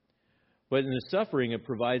 But in the suffering, it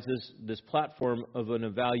provides this platform of an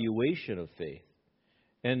evaluation of faith.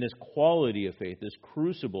 And this quality of faith, this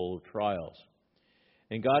crucible of trials.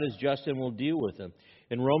 And God is just and will deal with them.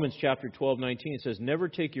 In Romans chapter 12:19, it says, never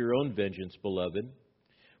take your own vengeance, beloved,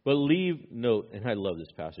 but and I love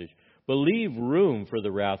this passage, but leave room for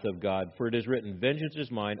the wrath of God, for it is written, vengeance is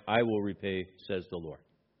mine, I will repay, says the Lord.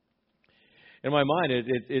 In my mind,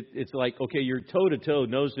 it's like, okay, you're toe-to-toe,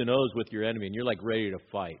 nose-to-nose with your enemy, and you're like ready to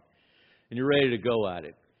fight. And you're ready to go at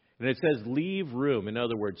it. And it says, leave room. In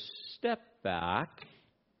other words, step back,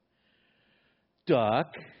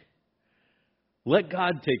 duck, let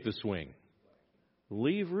God take the swing.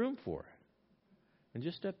 Leave room for it. And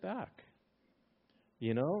just step back.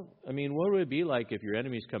 What would it be like if your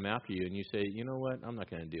enemies come after you and you say, you know what, I'm not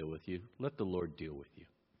going to deal with you. Let the Lord deal with you.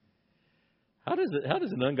 How does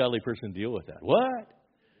an ungodly person deal with that? What?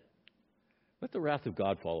 Let the wrath of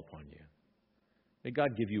God fall upon you. May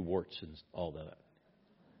God give you warts and all that.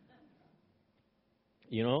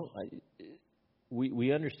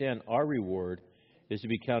 We understand our reward is to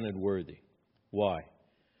be counted worthy. Why?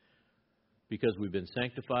 Because we've been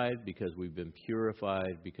sanctified, because we've been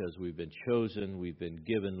purified, because we've been chosen, we've been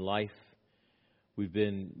given life, we've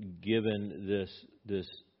been given this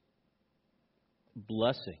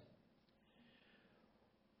blessing.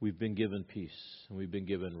 We've been given peace, and we've been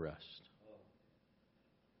given rest.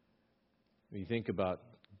 When you think about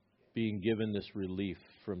being given this relief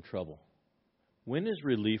from trouble, when is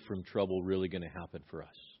relief from trouble really going to happen for us?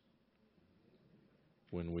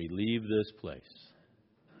 When we leave this place.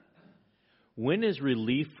 When is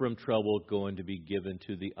relief from trouble going to be given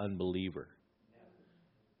to the unbeliever?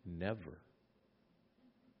 Never.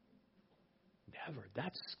 Never.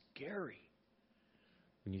 That's scary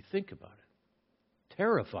when you think about it.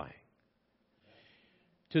 Terrifying.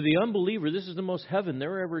 To the unbeliever, this is the most heaven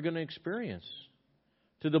they're ever going to experience.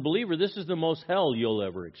 To the believer, this is the most hell you'll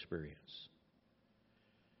ever experience.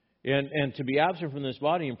 And to be absent from this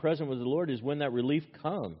body and present with the Lord is when that relief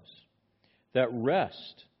comes, that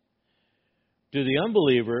rest. To the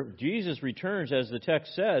unbeliever, Jesus returns, as the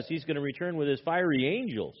text says, he's going to return with his fiery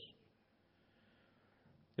angels.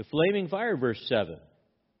 The flaming fire, verse 7.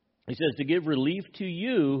 He says, to give relief to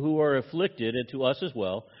you who are afflicted, and to us as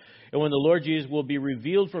well. And when the Lord Jesus will be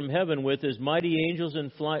revealed from heaven with his mighty angels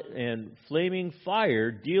and flaming fire,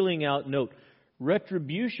 dealing out, note,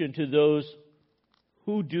 retribution to those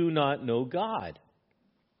who do not know God,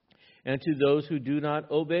 and to those who do not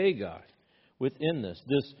obey God. Within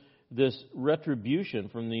this retribution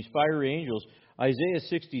from these fiery angels, Isaiah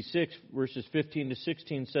 66, verses 15 to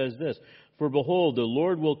 16 says this, for behold, the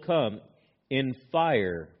Lord will come in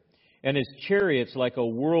fire, and his chariots like a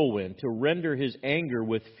whirlwind, to render his anger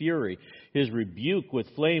with fury, his rebuke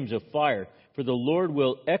with flames of fire. For the Lord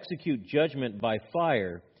will execute judgment by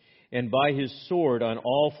fire, and by his sword on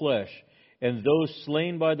all flesh, and those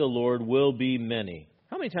slain by the Lord will be many.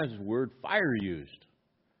 How many times is the word fire used?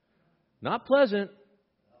 Not pleasant.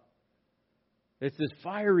 It's this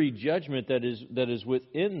fiery judgment that is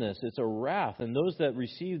within this. It's a wrath, and those that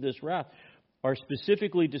receive this wrath are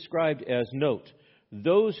specifically described as, note,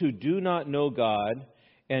 those who do not know God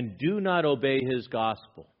and do not obey his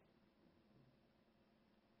gospel.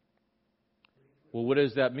 Well, what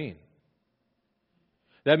does that mean?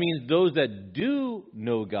 That means those that do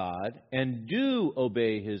know God and do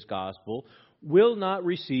obey his gospel will not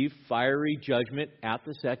receive fiery judgment at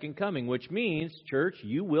the second coming, which means, church,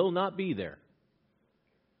 you will not be there.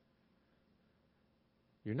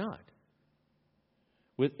 You're not.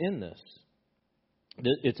 Within this,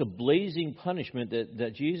 it's a blazing punishment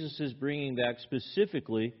that Jesus is bringing back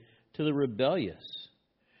specifically to the rebellious.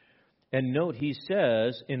 And note, he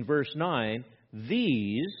says in verse 9,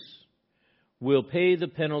 these will pay the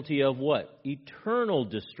penalty of what? Eternal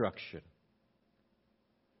destruction.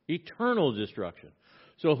 Eternal destruction.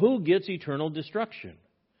 So who gets eternal destruction?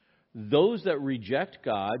 Those that reject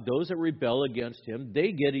God, those that rebel against him,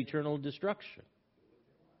 they get eternal destruction.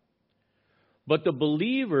 But the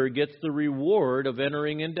believer gets the reward of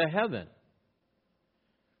entering into heaven.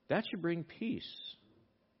 That should bring peace.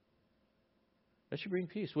 That should bring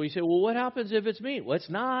peace. Well, you say, well, what happens if it's me? Well,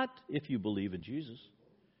 it's not if you believe in Jesus.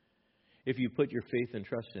 If you put your faith and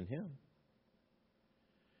trust in him.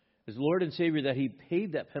 As Lord and Savior, that he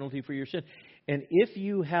paid that penalty for your sin. And if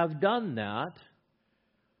you have done that,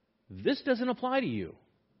 this doesn't apply to you.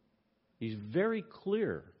 He's very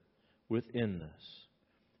clear within this.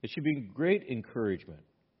 It should be great encouragement.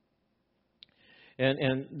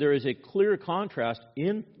 And there is a clear contrast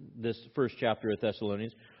in this first chapter of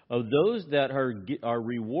Thessalonians of those that are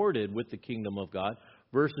rewarded with the kingdom of God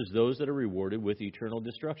versus those that are rewarded with eternal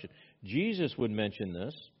destruction. Jesus would mention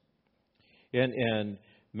this in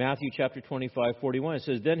Matthew chapter 25:41. It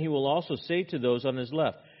says, then he will also say to those on his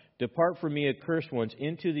left, depart from me, accursed ones,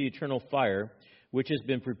 into the eternal fire, which has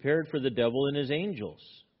been prepared for the devil and his angels.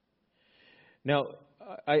 Now,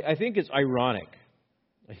 I think it's ironic.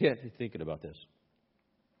 I had to thinking about this.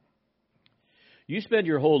 You spend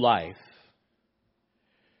your whole life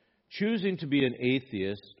choosing to be an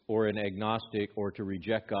atheist or an agnostic or to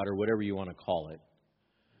reject God or whatever you want to call it.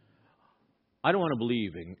 I don't want to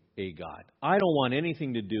believe in a God. I don't want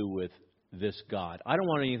anything to do with this God. I don't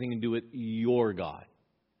want anything to do with your God.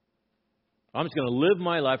 I'm just going to live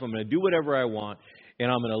my life. I'm going to do whatever I want,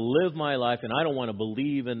 and I'm going to live my life, and I don't want to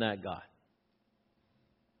believe in that God.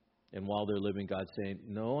 And while they're living, God's saying,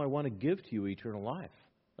 no, I want to give to you eternal life.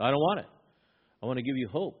 I don't want it. I want to give you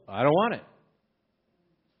hope. I don't want it.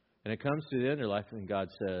 And it comes to the end of their life, and God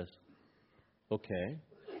says, okay,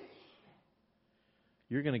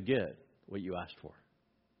 you're going to get what you asked for.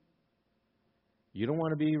 You don't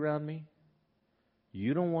want to be around me?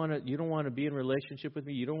 You don't want to be in relationship with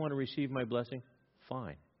me? You don't want to receive my blessing?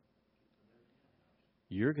 Fine.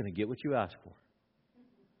 You're going to get what you asked for.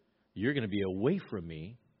 You're going to be away from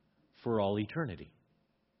me for all eternity.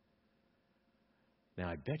 Now,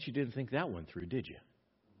 I bet you didn't think that one through, did you?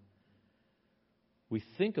 We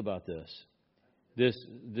think about this.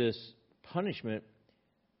 This punishment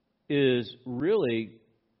is really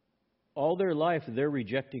all their life they're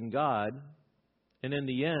rejecting God, and in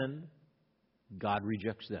the end, God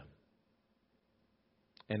rejects them.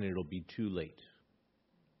 And it'll be too late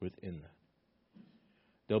within that.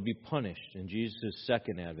 They'll be punished in Jesus'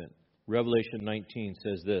 second advent. Revelation 19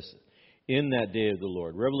 says this, in that day of the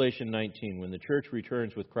Lord. Revelation 19, when the church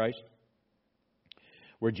returns with Christ,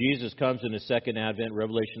 where Jesus comes in his second advent,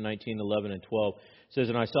 Revelation 19, 11 and 12, says,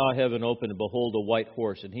 and I saw heaven open, and behold, a white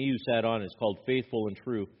horse, and he who sat on it is called Faithful and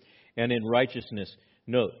True, and in righteousness.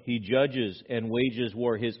 Note, he judges and wages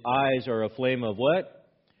war. His eyes are a flame of what?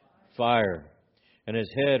 Fire. And his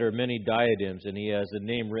head are many diadems, and he has a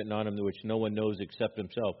name written on him which no one knows except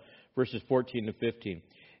himself. Verses 14 to 15.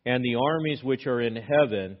 And the armies which are in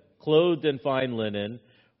heaven, clothed in fine linen,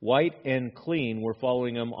 white and clean, were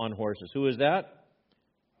following him on horses. Who is that?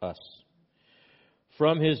 Us.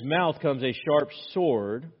 From his mouth comes a sharp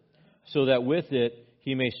sword, so that with it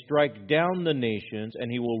he may strike down the nations,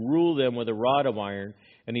 and he will rule them with a rod of iron,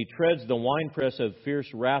 and he treads the winepress of fierce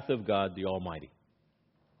wrath of God the Almighty.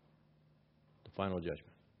 The final judgment.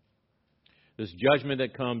 This judgment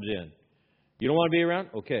that comes in. You don't want to be around?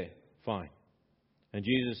 Okay, fine. And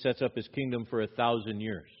Jesus sets up his kingdom for 1,000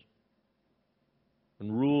 years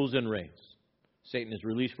and rules and reigns. Satan is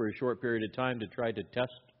released for a short period of time to try to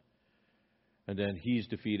test, and then he's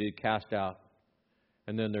defeated, cast out,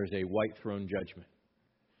 and then there's a white throne judgment,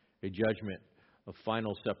 a judgment of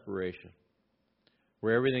final separation,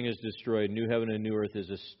 where everything is destroyed, new heaven and new earth is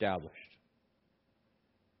established.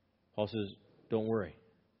 Paul says, don't worry.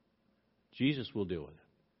 Jesus will deal with it.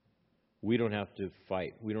 We don't have to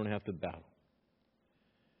fight. We don't have to battle.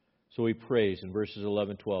 So he prays in verses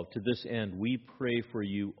 11, 12. To this end, we pray for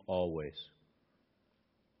you always,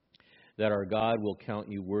 that our God will count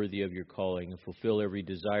you worthy of your calling and fulfill every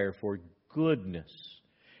desire for goodness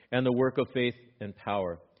and the work of faith and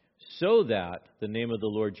power, so that the name of the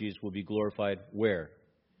Lord Jesus will be glorified where?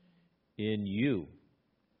 In you,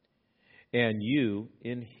 and you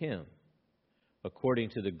in him, according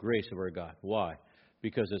to the grace of our God. Why?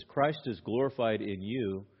 Because as Christ is glorified in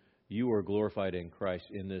you, you are glorified in Christ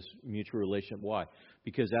in this mutual relationship. Why?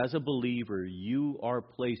 Because as a believer, you are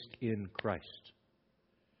placed in Christ,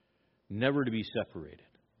 never to be separated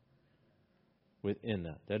within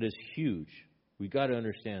that. That is huge. We've got to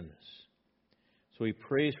understand this. So he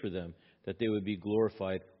prays for them that they would be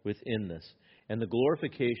glorified within this. And the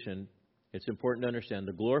glorification, it's important to understand,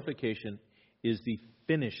 the glorification is the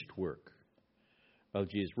finished work of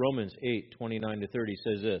Jesus. Romans 8:29-30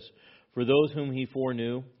 says this, for those whom he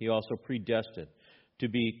foreknew, he also predestined to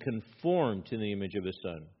be conformed to the image of his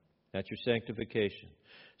Son. That's your sanctification.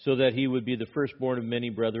 So that he would be the firstborn of many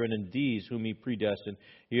brethren, and these whom he predestined,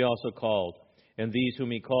 he also called. And these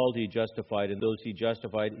whom he called, he justified. And those he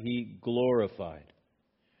justified, he glorified.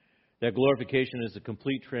 That glorification is a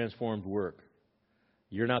complete transformed work.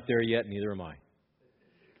 You're not there yet, neither am I.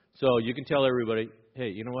 So you can tell everybody, hey,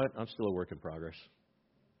 you know what? I'm still a work in progress.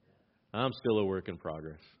 I'm still a work in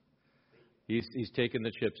progress. He's taken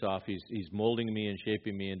the chips off. He's molding me and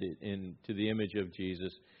shaping me into the image of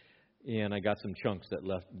Jesus. And I got some chunks that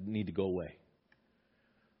need to go away.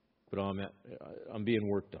 But I'm being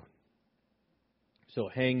worked on. So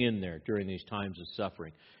hang in there during these times of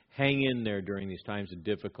suffering. Hang in there during these times of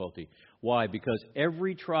difficulty. Why? Because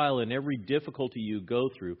every trial and every difficulty you go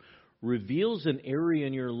through reveals an area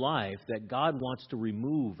in your life that God wants to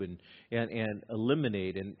remove and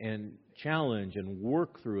eliminate and challenge and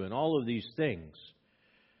work through and all of these things.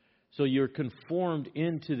 So you're conformed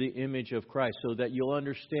into the image of Christ so that you'll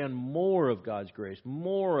understand more of God's grace,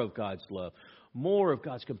 more of God's love, more of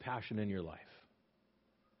God's compassion in your life.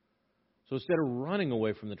 So instead of running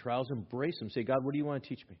away from the trials, embrace them. Say, God, what do you want to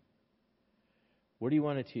teach me? What do you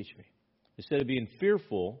want to teach me? Instead of being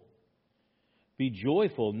fearful, be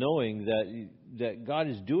joyful knowing that God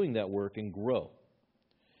is doing that work and grow.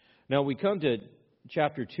 Now we come to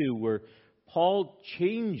chapter 2 where Paul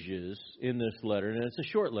changes in this letter, and it's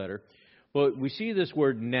a short letter, but we see this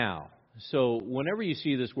word now. So whenever you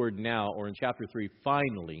see this word now, or in chapter 3,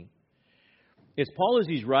 finally, it's Paul as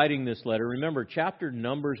he's writing this letter. Remember, chapter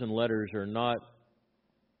numbers and letters they're not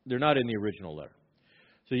in the original letter.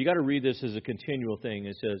 So you got to read this as a continual thing.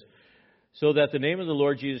 It says, so that the name of the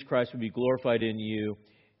Lord Jesus Christ would be glorified in you,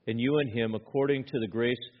 and you in him, according to the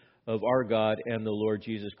grace of our God and the Lord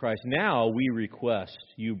Jesus Christ. Now we request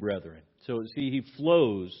you, brethren. So see, he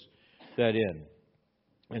flows that in.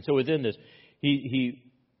 And so within this, he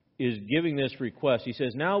is giving this request. He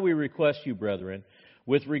says, now we request you, brethren,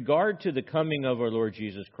 with regard to the coming of our Lord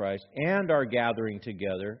Jesus Christ and our gathering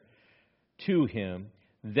together to him,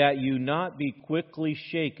 that you not be quickly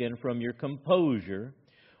shaken from your composure,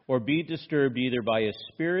 or be disturbed either by a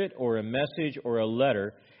spirit or a message or a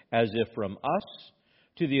letter, as if from us,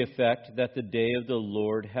 to the effect that the day of the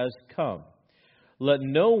Lord has come. Let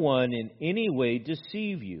no one in any way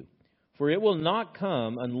deceive you, for it will not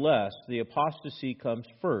come unless the apostasy comes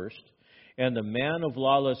first, and the man of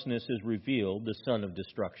lawlessness is revealed, the son of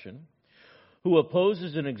destruction, who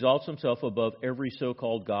opposes and exalts himself above every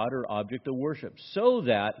so-called God or object of worship, so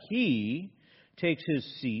that he takes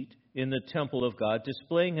his seat in the temple of God,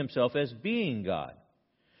 displaying himself as being God.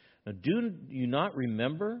 Now, do you not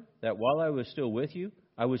remember that while I was still with you,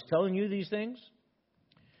 I was telling you these things?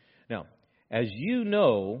 Now, as you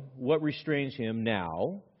know what restrains him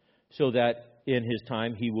now, so that in his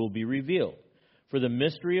time he will be revealed. For the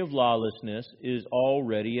mystery of lawlessness is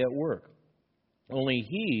already at work. Only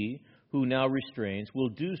he who now restrains will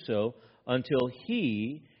do so until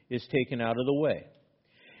he is taken out of the way.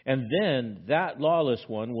 And then that lawless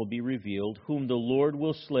one will be revealed, whom the Lord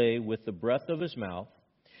will slay with the breath of his mouth,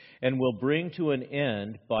 and will bring to an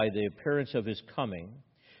end by the appearance of his coming.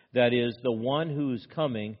 That is, the one whose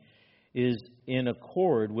coming is in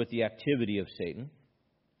accord with the activity of Satan,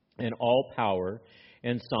 and all power,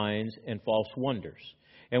 and signs, and false wonders,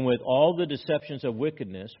 and with all the deceptions of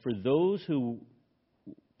wickedness for those who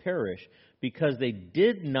perish, because they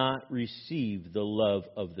did not receive the love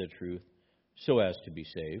of the truth, so as to be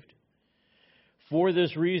saved. For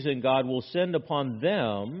this reason, God will send upon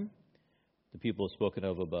them, the people spoken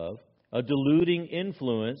of above, a deluding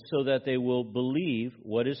influence, so that they will believe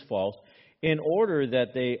what is false, in order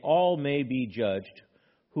that they all may be judged,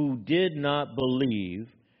 who did not believe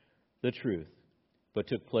the truth, but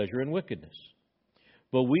took pleasure in wickedness.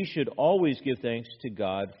 But we should always give thanks to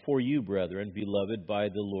God for you, brethren, beloved by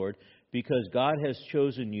the Lord, because God has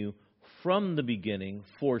chosen you from the beginning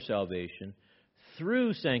for salvation,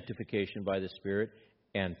 through sanctification by the Spirit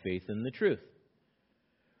and faith in the truth.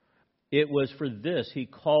 It was for this He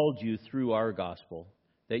called you through our gospel,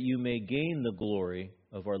 that you may gain the glory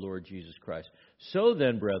of our Lord Jesus Christ. So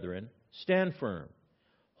then, brethren, stand firm.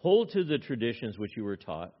 Hold to the traditions which you were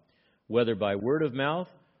taught, whether by word of mouth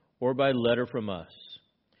or by letter from us.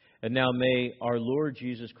 And now may our Lord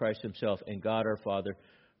Jesus Christ Himself and God our Father,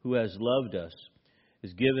 who has loved us,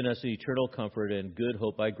 has given us eternal comfort and good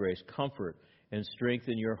hope by grace, comfort and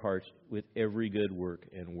strengthen your hearts with every good work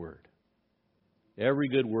and word. Every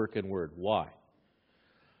good work and word. Why?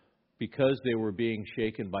 Because they were being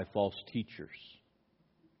shaken by false teachers.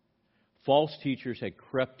 False teachers had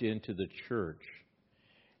crept into the church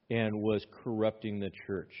and was corrupting the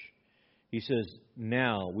church. He says,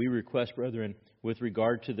 now we request, brethren, with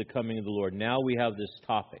regard to the coming of the Lord. Now we have this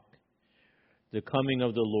topic. The coming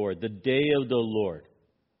of the Lord. The day of the Lord.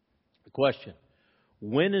 The question,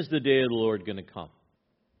 when is the day of the Lord going to come?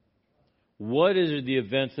 What is the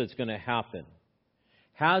event that's going to happen?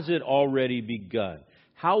 Has it already begun?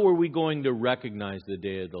 How are we going to recognize the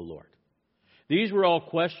day of the Lord? These were all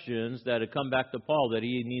questions that had come back to Paul that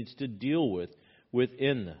he needs to deal with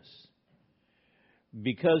within this.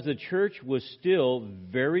 Because the church was still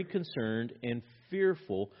very concerned and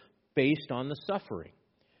fearful based on the suffering,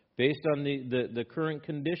 based on the current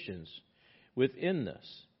conditions within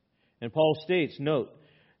this. And Paul states, note,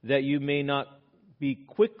 that you may not be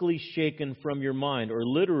quickly shaken from your mind, or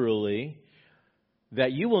literally,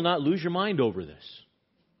 that you will not lose your mind over this.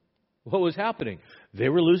 What was happening? They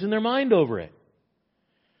were losing their mind over it.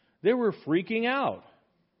 They were freaking out.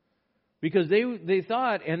 Because they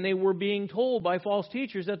thought, and they were being told by false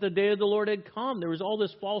teachers, that the day of the Lord had come. There was all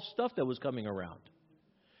this false stuff that was coming around.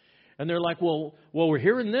 And they're like, well, we're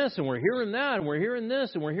hearing this, and we're hearing that, and we're hearing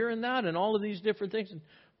this, and we're hearing that, and all of these different things. And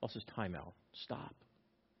Paul says, time out. Stop.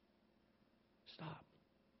 Stop.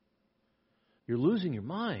 You're losing your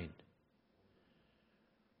mind.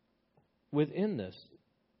 Within this,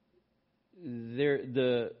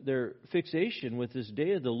 their fixation with this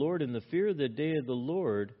day of the Lord and the fear of the day of the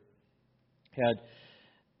Lord had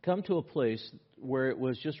come to a place where it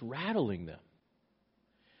was just rattling them.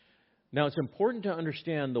 Now, it's important to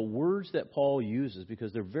understand the words that Paul uses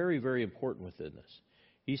because they're very, very important within this.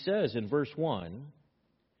 He says in verse 1,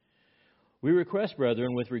 we request,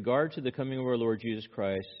 brethren, with regard to the coming of our Lord Jesus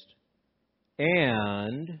Christ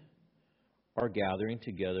and our gathering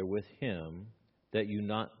together with Him, that you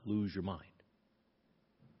not lose your mind.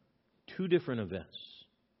 Two different events.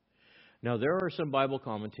 Now, there are some Bible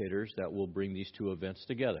commentators that will bring these two events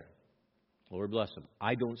together. Lord bless them.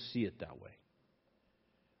 I don't see it that way.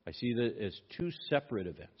 I see that as two separate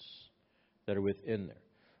events that are within there.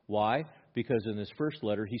 Why? Because in this first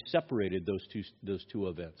letter, he separated those two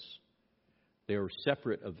events. They are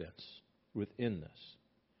separate events within this.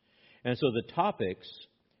 And so the topics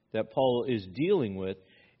that Paul is dealing with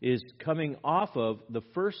is coming off of the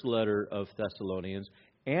first letter of Thessalonians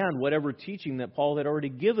and whatever teaching that Paul had already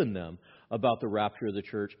given them about the rapture of the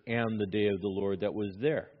church and the day of the Lord that was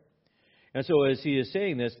there. And so as he is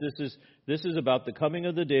saying this is about the coming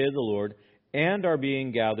of the day of the Lord and our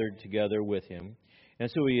being gathered together with Him. And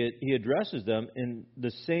so he addresses them in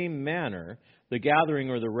the same manner, the gathering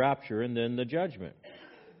or the rapture and then the judgment.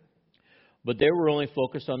 But they were only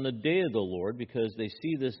focused on the day of the Lord because they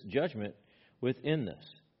see this judgment within this.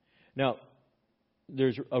 Now,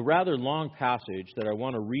 there's a rather long passage that I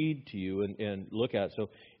want to read to you and look at. So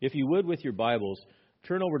if you would, with your Bibles,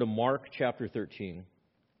 turn over to Mark chapter 13.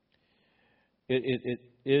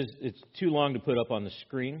 It's too long to put up on the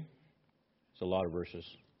screen. It's a lot of verses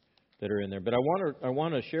that are in there. But I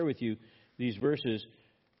want to share with you these verses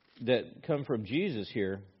that come from Jesus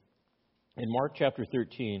here in Mark chapter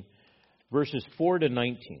 13, verses 4 to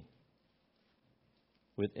 19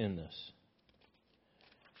 within this.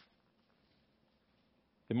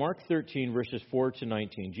 In Mark 13, verses 4 to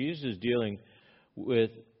 19, Jesus is dealing with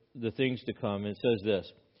the things to come. And it says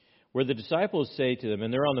this, where the disciples say to them,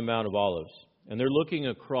 and they're on the Mount of Olives, and they're looking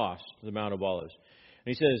across the Mount of Olives.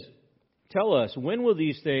 And he says, tell us, when will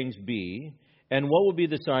these things be, and what will be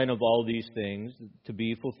the sign of all these things to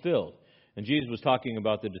be fulfilled? And Jesus was talking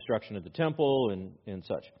about the destruction of the temple and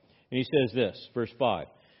such. And he says this, verse 5,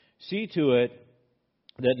 see to it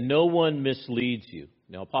that no one misleads you.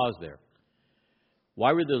 Now pause there.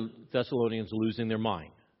 Why were the Thessalonians losing their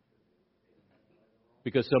mind?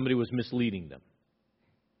 Because somebody was misleading them.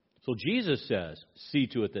 So Jesus says, see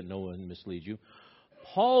to it that no one misleads you.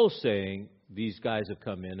 Paul's saying, these guys have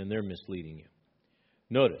come in and they're misleading you.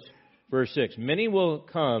 Notice, verse 6, many will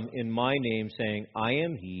come in my name saying, I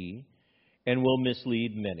am he, and will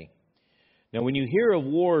mislead many. Now when you hear of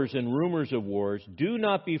wars and rumors of wars, do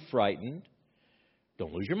not be frightened.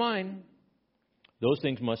 Don't lose your mind. Those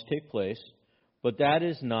things must take place. But that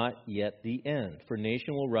is not yet the end. For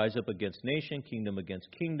nation will rise up against nation, kingdom against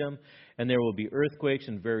kingdom, and there will be earthquakes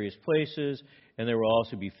in various places, and there will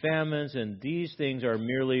also be famines, and these things are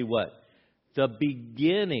merely what? The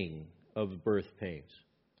beginning of birth pains.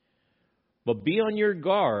 But be on your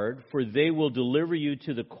guard, for they will deliver you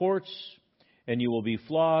to the courts, and you will be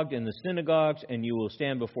flogged in the synagogues, and you will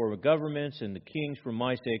stand before the governments and the kings for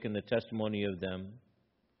my sake and the testimony of them.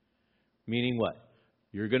 Meaning what?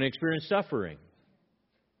 You're going to experience suffering.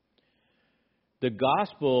 The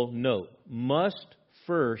gospel, note, must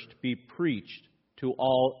first be preached to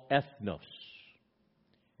all ethnos.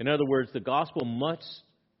 In other words, the gospel must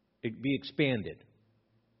be expanded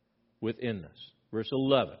within this. Verse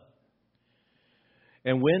 11.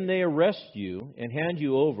 And when they arrest you and hand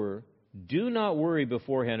you over, do not worry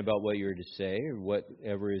beforehand about what you're to say or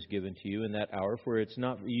whatever is given to you in that hour, for it's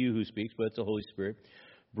not you who speaks, but it's the Holy Spirit.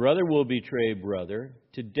 Brother will betray brother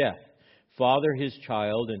to death. Father his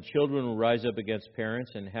child, and children will rise up against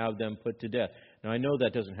parents and have them put to death. Now, I know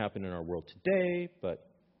that doesn't happen in our world today, but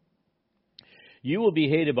you will be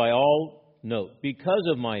hated by all, note, because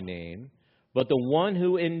of my name, but the one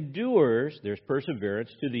who endures, there's perseverance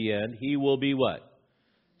to the end, he will be what?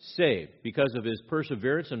 Saved. Because of his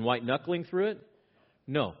perseverance and white-knuckling through it?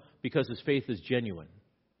 No, because his faith is genuine.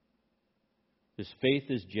 His faith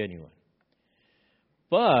is genuine.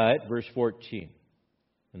 But, verse 14,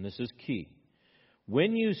 and this is key,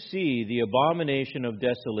 when you see the abomination of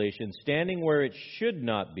desolation standing where it should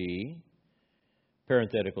not be,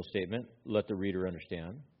 parenthetical statement, let the reader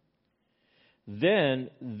understand, then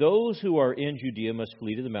those who are in Judea must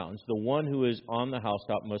flee to the mountains. The one who is on the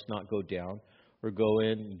housetop must not go down or go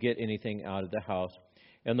in and get anything out of the house.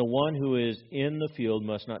 And the one who is in the field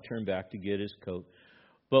must not turn back to get his coat.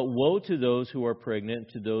 But woe to those who are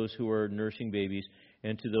pregnant, to those who are nursing babies,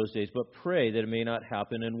 and to those days. But pray that it may not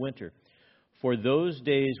happen in winter. For those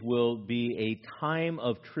days will be a time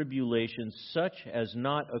of tribulation such as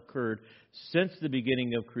not occurred since the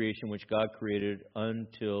beginning of creation, which God created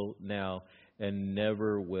until now, and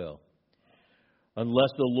never will.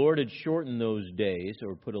 Unless the Lord had shortened those days,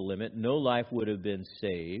 or put a limit, no life would have been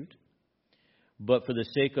saved. But for the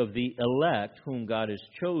sake of the elect, whom God has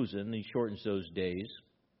chosen, He shortens those days.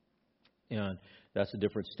 And that's a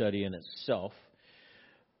different study in itself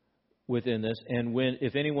within this. And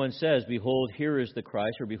if anyone says, behold, here is the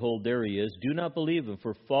Christ, or behold, there he is, do not believe him.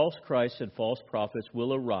 For false Christs and false prophets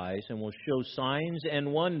will arise and will show signs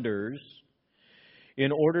and wonders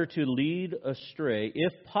in order to lead astray,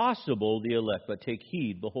 if possible, the elect. But take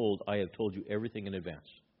heed, behold, I have told you everything in advance.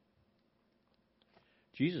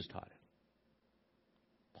 Jesus taught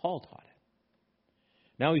it. Paul taught it.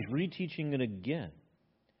 Now he's reteaching it again.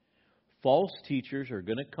 False teachers are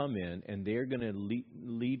going to come in and they're going to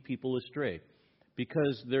lead people astray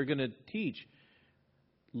because they're going to teach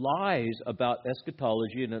lies about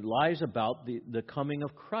eschatology and lies about the coming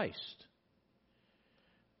of Christ.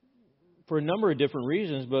 For a number of different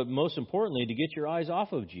reasons, but most importantly, to get your eyes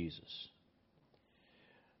off of Jesus.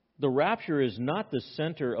 The rapture is not the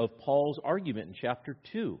center of Paul's argument in chapter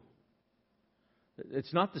 2.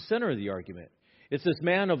 It's not the center of the argument. It's this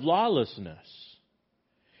man of lawlessness.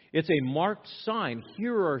 It's a marked sign.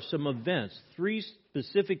 Here are some events, 3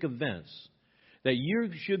 specific events that you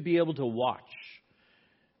should be able to watch.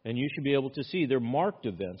 And you should be able to see. They're marked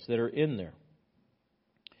events that are in there.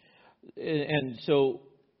 And so,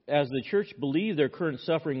 as the church believed their current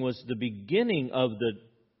suffering was the beginning of the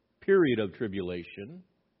period of tribulation,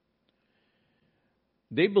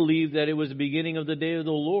 They believed that it was the beginning of the day of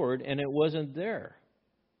the Lord, and it wasn't there.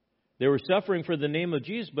 They were suffering for the name of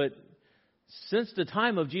Jesus, but since the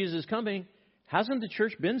time of Jesus' coming, hasn't the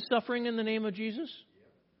church been suffering in the name of Jesus?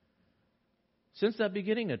 Since that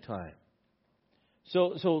beginning of time.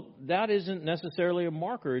 So that isn't necessarily a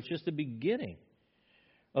marker. It's just the beginning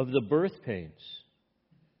of the birth pains.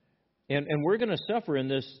 And we're going to suffer in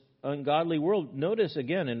this ungodly world. Notice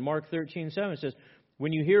again in Mark 13:7 it says,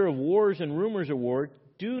 when you hear of wars and rumors of war,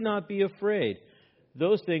 do not be afraid.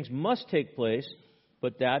 Those things must take place,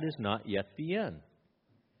 but that is not yet the end.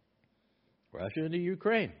 Russia into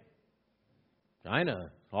Ukraine,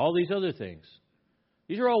 China, all these other things.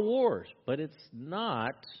 These are all wars, but it's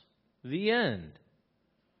not the end.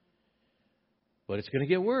 But it's going to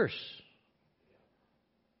get worse.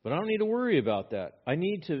 But I don't need to worry about that. I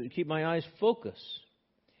need to keep my eyes focused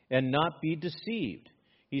and not be deceived.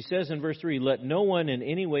 He says in verse 3, let no one in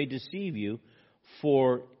any way deceive you,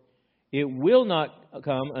 for it will not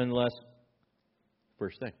come unless,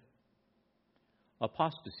 first thing,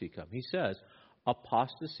 apostasy come. He says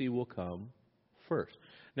apostasy will come first.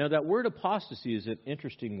 Now that word apostasy is an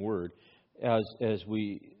interesting word as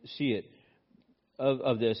we see it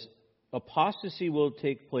of this. Apostasy will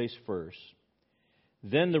take place first.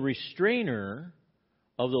 Then the restrainer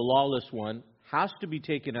of the lawless one has to be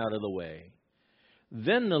taken out of the way.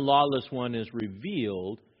 Then the lawless one is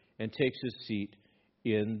revealed and takes his seat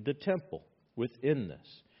in the temple within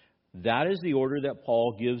this. That is the order that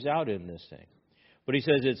Paul gives out in this thing. But he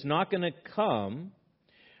says it's not going to come,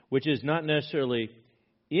 which is not necessarily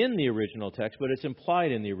in the original text, but it's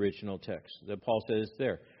implied in the original text that Paul says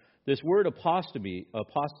there. This word apostasy,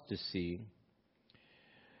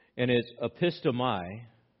 and it's epistomai,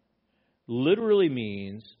 literally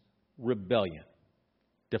means rebellion,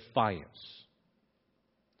 defiance.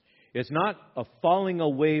 It's not a falling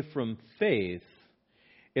away from faith.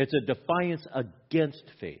 It's a defiance against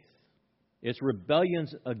faith. It's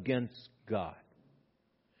rebellions against God.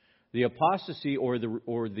 The apostasy or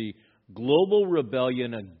the global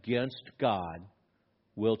rebellion against God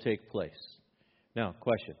will take place. Now,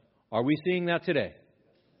 question. Are we seeing that today?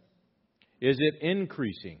 Is it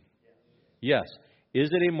increasing? Yes. Is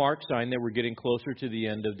it a marked sign that we're getting closer to the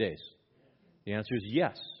end of days? The answer is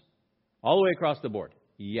yes. All the way across the board.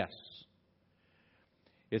 Yes.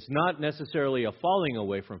 It's not necessarily a falling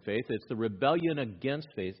away from faith. It's the rebellion against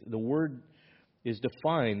faith. The word is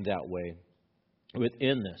defined that way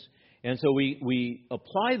within this. And so we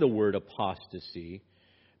apply the word apostasy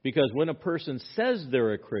because when a person says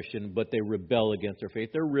they're a Christian but they rebel against their faith,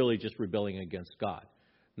 they're really just rebelling against God.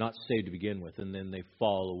 Not saved to begin with, and then they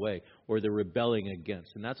fall away. Or they're rebelling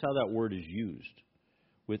against. And that's how that word is used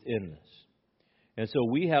within this. And so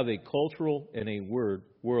we have a cultural and a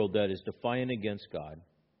world that is defiant against God,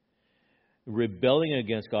 rebelling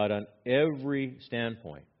against God on every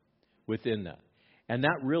standpoint within that. And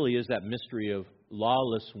that really is that mystery of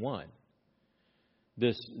lawless one.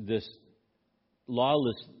 This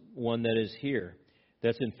lawless one that is here,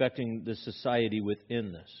 that's infecting the society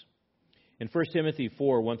within this. In 1 Timothy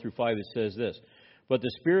 4, 1-5, it says this, but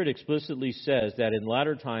the Spirit explicitly says that in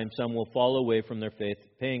latter times some will fall away from their faith,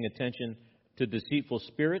 paying attention to deceitful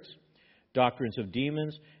spirits, doctrines of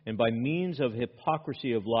demons, and by means of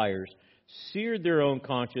hypocrisy of liars, seared their own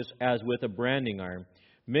conscience as with a branding iron.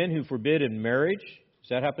 Men who forbid in marriage, does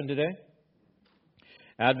that happen today?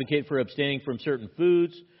 Advocate for abstaining from certain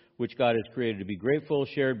foods, which God has created to be grateful,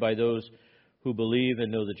 shared by those who believe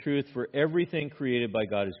and know the truth. For everything created by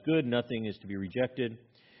God is good, nothing is to be rejected.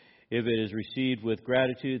 If it is received with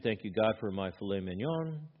gratitude, thank you, God, for my filet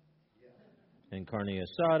mignon and carne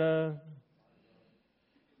asada.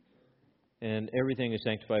 And everything is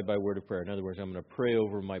sanctified by word of prayer. In other words, I'm going to pray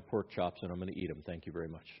over my pork chops and I'm going to eat them. Thank you very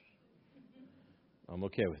much. I'm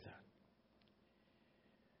okay with that.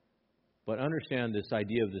 But understand this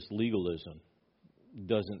idea of this legalism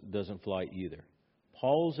doesn't fly either.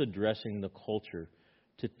 Paul's addressing the culture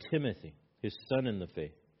to Timothy, his son in the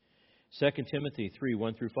faith. 2 Timothy 3,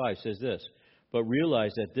 1-5 says this, but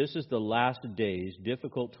realize that this is the last days,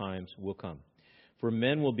 difficult times will come. For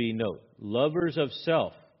men will be, note, lovers of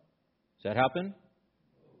self. Does that happen?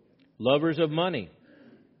 Lovers of money,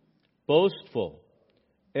 boastful,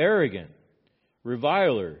 arrogant,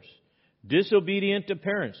 revilers, disobedient to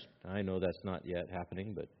parents. I know that's not yet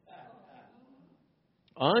happening, but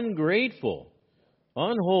ungrateful,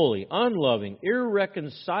 unholy, unloving,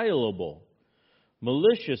 irreconcilable,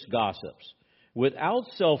 malicious gossips, without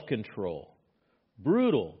self-control,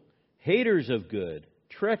 brutal, haters of good,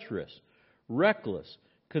 treacherous, reckless,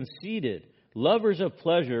 conceited, lovers of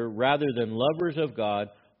pleasure rather than lovers of God,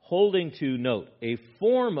 holding to, note, a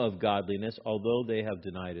form of godliness, although they have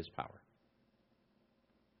denied His power.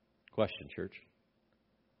 Question, church.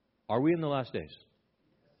 Are we in the last days?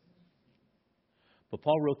 But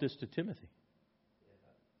Paul wrote this to Timothy.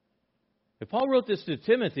 If Paul wrote this to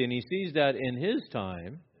Timothy and he sees that in his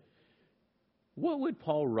time, what would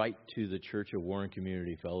Paul write to the Church of Warren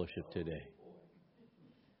Community Fellowship today?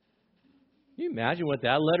 Can you imagine what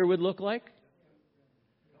that letter would look like?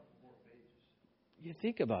 You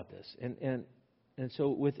think about this. And so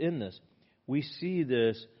within this, we see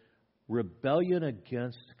this rebellion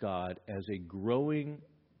against God as a growing,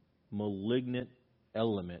 malignant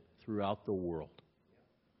element throughout the world.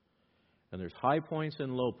 And there's high points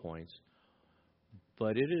and low points,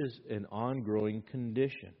 but it is an ongoing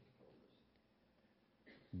condition.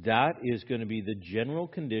 That is going to be the general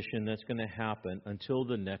condition that's going to happen until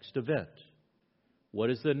the next event.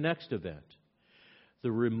 What is the next event?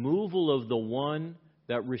 The removal of the one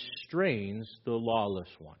that restrains the lawless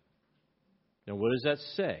one. Now, what does that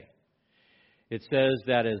say? It says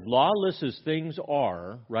that as lawless as things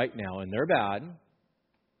are right now, and they're bad,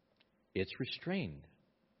 it's restrained.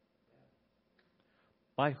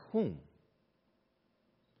 By whom?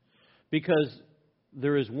 Because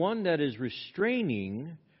there is one that is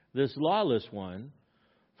restraining this lawless one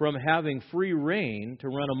from having free reign to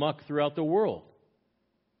run amok throughout the world.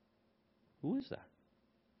 Who is that?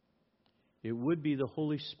 It would be the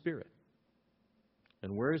Holy Spirit.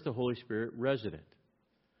 And where is the Holy Spirit resident?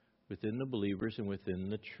 Within the believers and within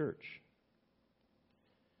the church.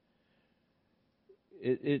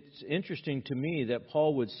 It's interesting to me that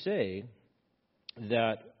Paul would say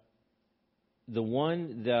that the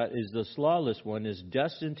one that is the lawless one is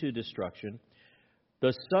destined to destruction.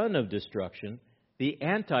 The son of destruction, the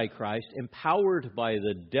Antichrist, empowered by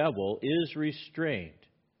the devil, is restrained.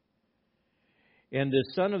 And the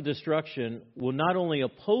son of destruction will not only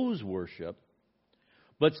oppose worship,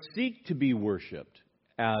 but seek to be worshipped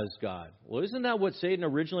as God. Well, isn't that what Satan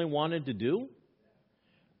originally wanted to do?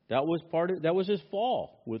 That was his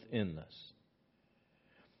fall within this.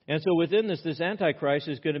 And so within this Antichrist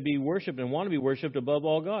is going to be worshipped and want to be worshipped above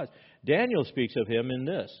all gods. Daniel speaks of him in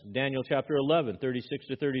this. Daniel chapter 11, 36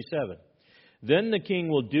 to 37. Then the king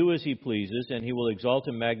will do as he pleases, and he will exalt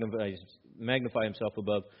and magnify himself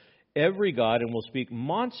above every god, and will speak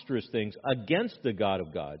monstrous things against the God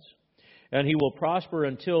of gods. And he will prosper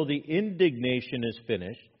until the indignation is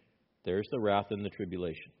finished. There's the wrath and the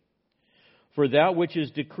tribulation. For that which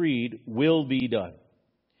is decreed will be done.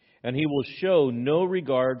 And he will show no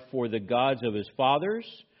regard for the gods of his fathers,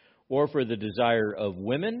 or for the desire of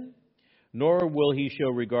women, nor will he show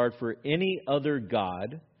regard for any other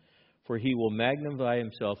god, for he will magnify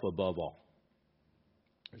himself above all.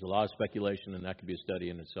 There's a lot of speculation, and that could be a study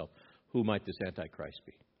in itself. Who might this Antichrist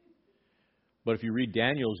be? But if you read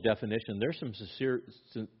Daniel's definition, there's some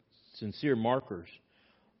sincere markers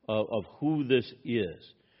of who this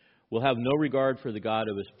is. Will have no regard for the God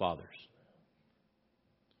of his fathers.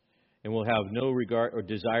 And will have no regard or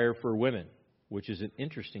desire for women, which is an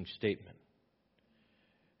interesting statement.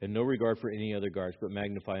 And no regard for any other gods, but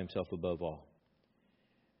magnify himself above all.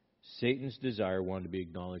 Satan's desire wanted to be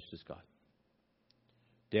acknowledged as God.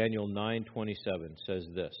 Daniel 9:27 says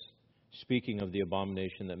this, speaking of the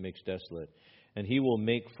abomination that makes desolate. And he will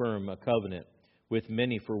make firm a covenant with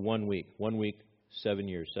many for 1 week. 1 week, 7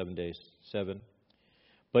 years, 7 days, 7.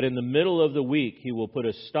 But in the middle of the week he will put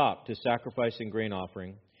a stop to sacrifice and grain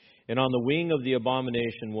offering. And on the wing of the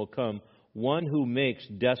abomination will come one who makes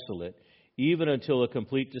desolate, even until a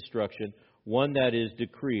complete destruction, one that is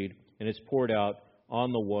decreed, and is poured out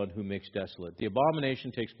on the one who makes desolate. The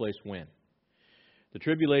abomination takes place when? The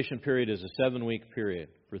tribulation period is a 7-week period.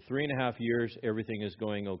 For 3.5 years, everything is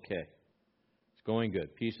going okay. It's going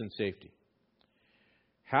good. Peace and safety.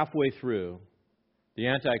 Halfway through, the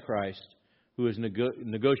Antichrist, who is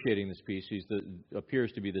negotiating this peace,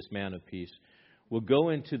 appears to be this man of peace, will go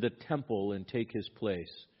into the temple and take his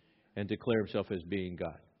place and declare himself as being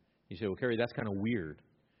God. You say, well, Kerry, that's kind of weird.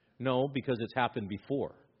 No, because it's happened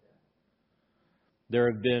before. There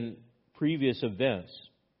have been previous events.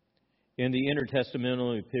 In the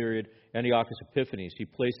intertestamental period, Antiochus Epiphanes, he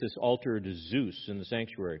placed this altar to Zeus in the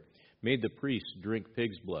sanctuary, made the priests drink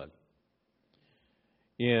pig's blood.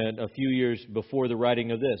 And a few years before the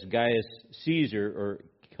writing of this, Gaius Caesar, or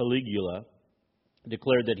Caligula,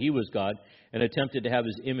 declared that he was God and attempted to have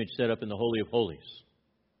his image set up in the Holy of Holies.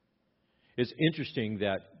 It's interesting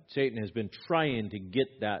that Satan has been trying to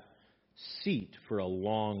get that seat for a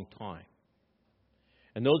long time.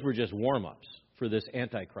 And those were just warm-ups for this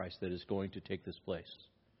Antichrist that is going to take this place.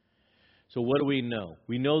 So what do we know?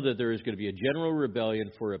 We know that there is going to be a general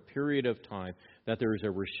rebellion for a period of time, that there is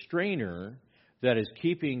a restrainer that is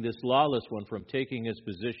keeping this lawless one from taking his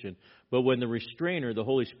position. But when the restrainer, the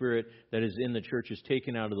Holy Spirit that is in the church, is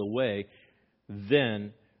taken out of the way,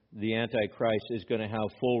 then the Antichrist is going to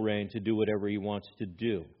have full reign to do whatever he wants to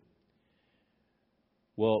do.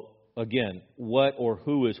 Well, again, what or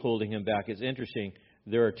who is holding him back is interesting.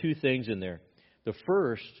 There are two things in there. The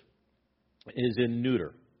first is in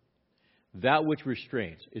neuter. That which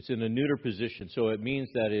restrains. It's in a neuter position. So it means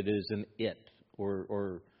that it is an it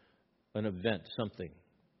or an event, something.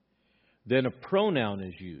 Then a pronoun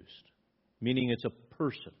is used, meaning it's a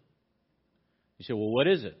person. You say, well, what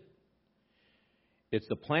is it? It's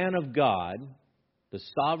the plan of God, the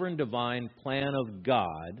sovereign divine plan of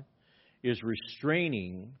God is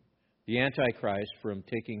restraining the Antichrist from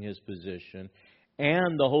taking his position,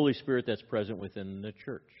 and the Holy Spirit that's present within the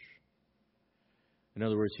church. In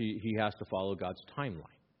other words, he has to follow God's timeline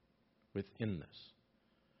within this.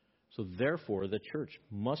 So therefore, the church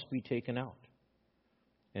must be taken out.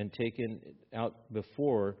 And taken out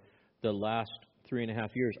before the last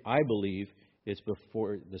 3.5 years. I believe it's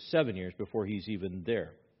before the 7 years before he's even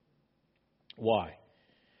there. Why?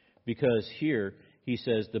 Because here he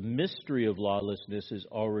says the mystery of lawlessness is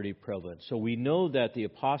already prevalent. So we know that the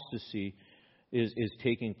apostasy is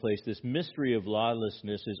taking place. This mystery of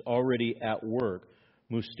lawlessness is already at work.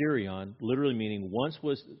 Mysterion, literally meaning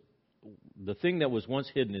the thing that was once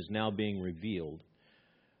hidden is now being revealed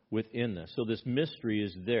within this. So this mystery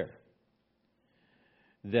is there.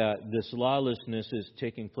 That this lawlessness is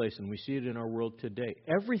taking place, and we see it in our world today.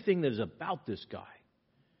 Everything that is about this guy,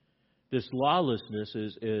 this lawlessness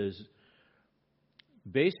is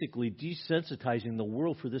basically desensitizing the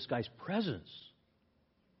world for this guy's presence.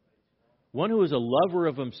 One who is a lover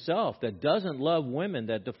of himself, that doesn't love women,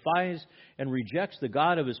 that defies and rejects the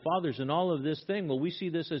God of his fathers and all of this thing. Well, we see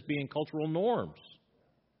this as being cultural norms.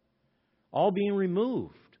 All being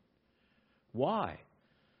removed. Why?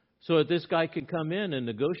 So that this guy can come in and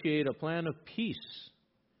negotiate a plan of peace.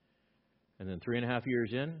 And then 3.5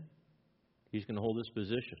 years in, he's going to hold this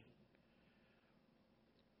position.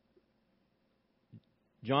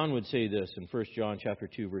 John would say this in 1 John chapter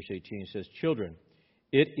 2, verse 18. He says, "Children,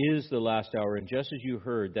 it is the last hour, and just as you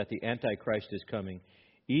heard that the Antichrist is coming,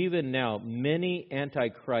 even now many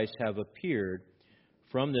Antichrists have appeared.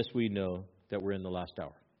 From this we know that we're in the last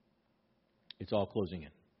hour." It's all closing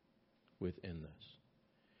in within this.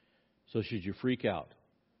 So should you freak out?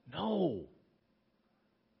 No.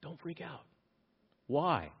 Don't freak out.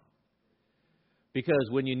 Why? Because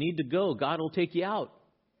when you need to go, God will take you out.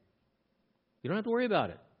 You don't have to worry about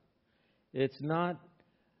it. It's not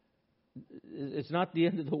the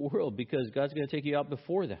end of the world, because God's going to take you out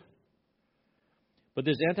before that. But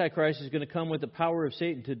this Antichrist is going to come with the power of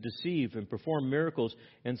Satan to deceive and perform miracles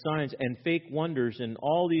and signs and fake wonders and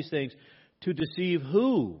all these things to deceive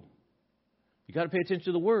who? You got to pay attention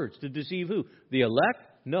to the words. To deceive who? The elect?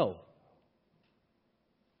 No.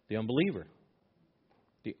 The unbeliever.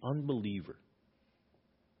 The unbeliever.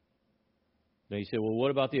 Now you say, well,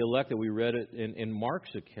 what about the elect that we read it in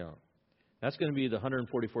Mark's account? That's going to be the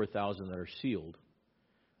 144,000 that are sealed,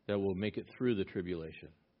 that will make it through the tribulation.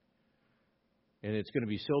 And it's going to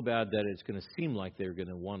be so bad that it's going to seem like they're going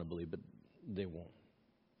to want to believe, but they won't.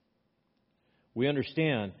 We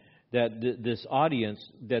understand that this audience,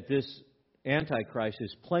 that this Antichrist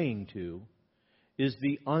is playing to, is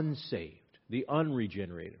the unsaved, the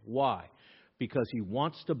unregenerated. Why? Because he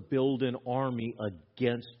wants to build an army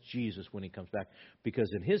against Jesus when he comes back.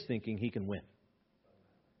 Because in his thinking, he can win.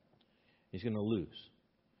 He's going to lose.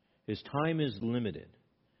 His time is limited.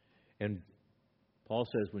 And Paul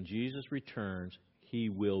says when Jesus returns, he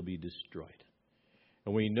will be destroyed.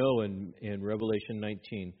 And we know in Revelation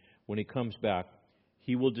 19, when he comes back,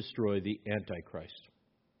 he will destroy the Antichrist.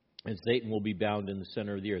 And Satan will be bound in the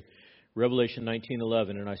center of the earth. Revelation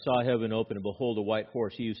 19:11, "And I saw heaven open, and behold, a white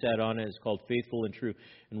horse. He who sat on it is called Faithful and True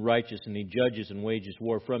and Righteous, and he judges and wages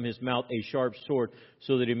war. From his mouth a sharp sword,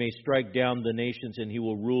 so that he may strike down the nations, and he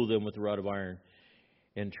will rule them with a rod of iron,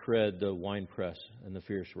 and tread the winepress and the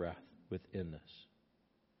fierce wrath within this."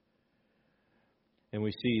 And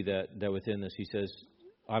we see that within this, he says,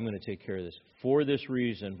 I'm going to take care of this. For this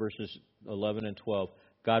reason, verses 11 and 12,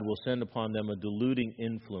 God will send upon them a deluding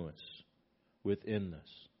influence within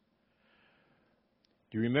this.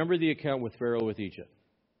 Do you remember the account with Pharaoh with Egypt?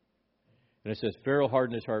 And it says, Pharaoh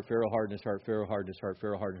hardened his heart, Pharaoh hardened his heart, Pharaoh hardened his heart,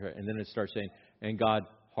 Pharaoh hardened his heart. And then it starts saying, and God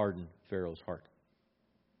hardened Pharaoh's heart.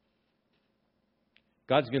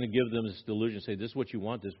 God's going to give them this delusion, say, this is what you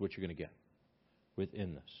want, this is what you're going to get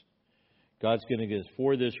within this. God's going to give us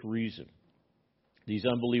for this reason. These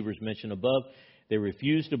unbelievers mentioned above, they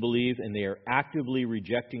refuse to believe and they are actively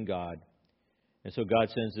rejecting God. And so God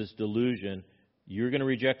sends this delusion. You're going to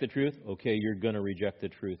reject the truth? Okay, you're going to reject the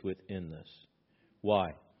truth within this.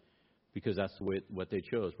 Why? Because that's what they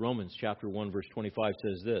chose. Romans chapter 1 verse 25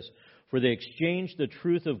 says this, for they exchanged the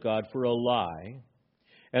truth of God for a lie,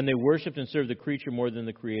 and they worshipped and served the creature more than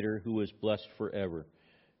the Creator, who is blessed forever.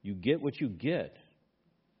 You get what you get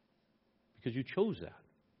because you chose that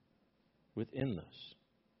within this.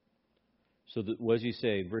 So what does he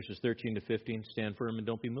say? Verses 13 to 15, stand firm and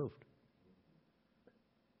don't be moved.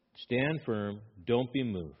 Stand firm, don't be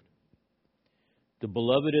moved. The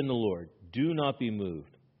beloved in the Lord, do not be moved.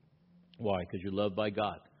 Why? Because you're loved by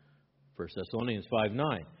God. 1 Thessalonians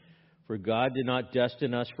 5:9. For God did not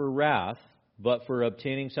destine us for wrath, but for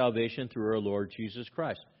obtaining salvation through our Lord Jesus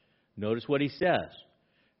Christ. Notice what he says.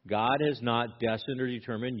 God has not destined or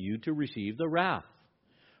determined you to receive the wrath,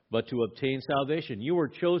 but to obtain salvation. You were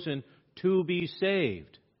chosen to be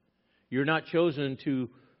saved. You're not chosen to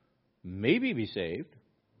maybe be saved.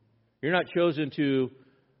 You're not chosen to,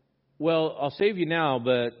 well, I'll save you now,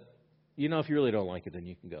 but, if you really don't like it, then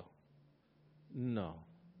you can go. No.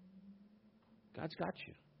 God's got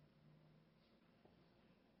you.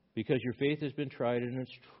 Because your faith has been tried and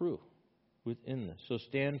it's true within this. So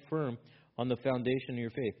stand firm on the foundation of your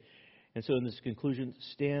faith. And so in this conclusion,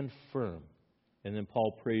 stand firm. And then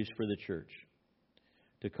Paul prays for the church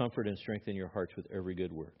to comfort and strengthen your hearts with every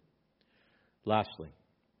good word. Lastly,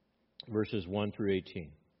 verses 1 through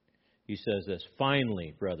 18. He says this,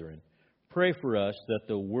 finally, brethren, pray for us that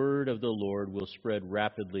the word of the Lord will spread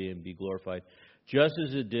rapidly and be glorified, just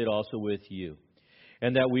as it did also with you,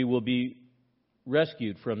 and that we will be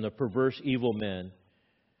rescued from the perverse evil men,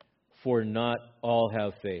 for not all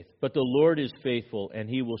have faith. But the Lord is faithful, and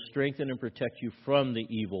he will strengthen and protect you from the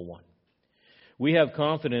evil one. We have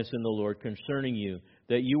confidence in the Lord concerning you,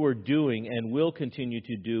 that you are doing and will continue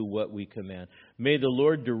to do what we command. May the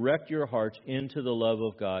Lord direct your hearts into the love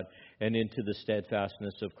of God and into the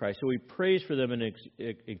steadfastness of Christ. So he prays for them and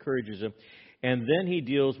encourages them. And then he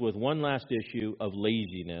deals with one last issue of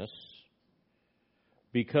laziness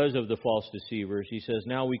because of the false deceivers. He says,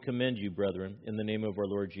 now we commend you, brethren, in the name of our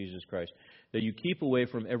Lord Jesus Christ, that you keep away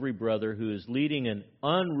from every brother who is leading an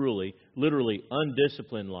unruly, literally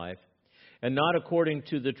undisciplined life, and not according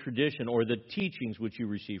to the tradition or the teachings which you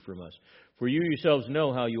receive from us. For you yourselves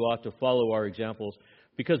know how you ought to follow our examples,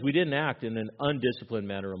 because we didn't act in an undisciplined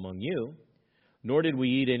manner among you, nor did we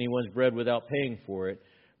eat anyone's bread without paying for it,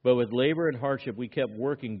 but with labor and hardship we kept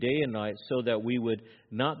working day and night so that we would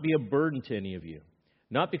not be a burden to any of you.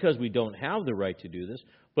 Not because we don't have the right to do this,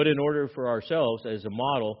 but in order for ourselves as a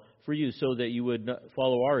model for you, so that you would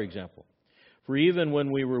follow our example. For even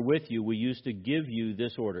when we were with you, we used to give you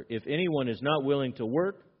this order. If anyone is not willing to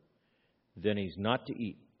work, then he's not to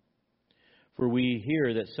eat. For we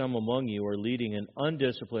hear that some among you are leading an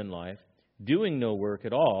undisciplined life, doing no work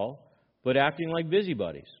at all, but acting like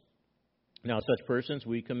busybodies. Now such persons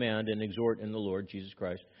we command and exhort in the Lord Jesus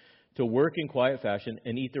Christ to work in quiet fashion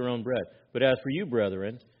and eat their own bread. But as for you,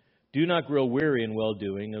 brethren, do not grow weary in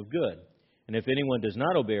well-doing of good. And if anyone does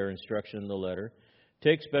not obey our instruction in the letter,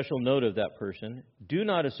 take special note of that person. Do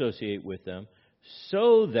not associate with them,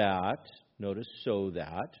 so that, notice, so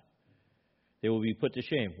that, they will be put to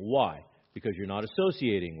shame. Why? Because you're not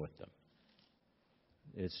associating with them.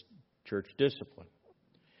 It's church discipline.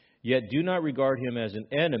 Yet do not regard him as an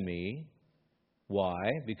enemy. Why?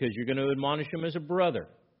 Because you're going to admonish him as a brother.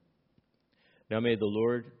 Now may the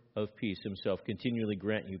Lord of peace himself continually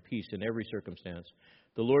grant you peace in every circumstance.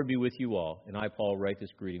 The Lord be with you all. And I, Paul, write this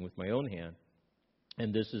greeting with my own hand.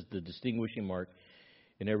 And this is the distinguishing mark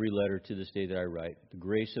in every letter to this day that I write. The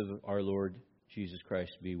grace of our Lord Jesus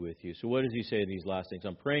Christ be with you. So what does he say in these last things?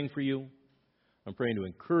 I'm praying for you. I'm praying to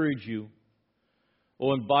encourage you.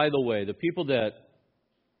 Oh, and by the way, the people that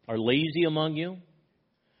are lazy among you,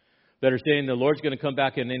 that are saying the Lord's going to come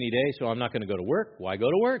back in any day, so I'm not going to go to work. Why go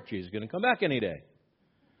to work? Jesus is going to come back any day.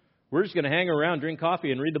 We're just going to hang around, drink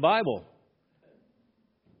coffee, and read the Bible.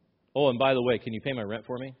 Oh, and by the way, can you pay my rent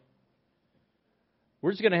for me? We're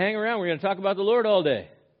just going to hang around. We're going to talk about the Lord all day.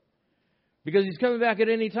 Because he's coming back at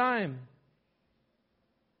any time.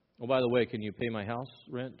 Oh, by the way, can you pay my house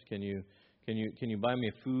rent? Can you buy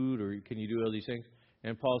me food, or can you do all these things?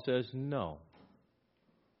 And Paul says, no.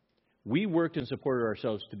 We worked and supported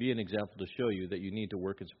ourselves to be an example to show you that you need to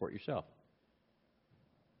work and support yourself.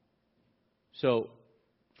 So,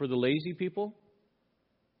 for the lazy people,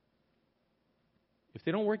 if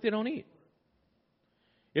they don't work, they don't eat.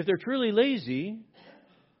 If they're truly lazy,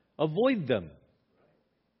 avoid them.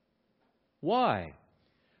 Why?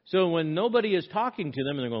 So when nobody is talking to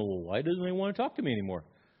them, and they're going, well, why doesn't they want to talk to me anymore?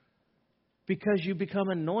 Because you become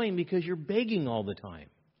annoying because you're begging all the time.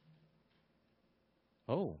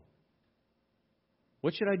 Oh.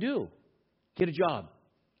 What should I do? Get a job.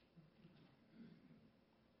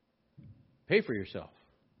 Pay for yourself.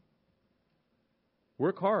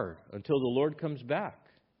 Work hard until the Lord comes back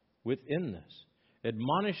within this.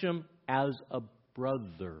 Admonish them as a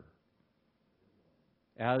brother.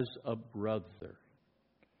 As a brother.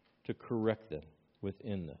 To correct them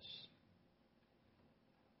within this.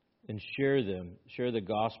 And share the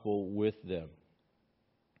gospel with them.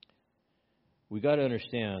 We got to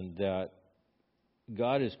understand that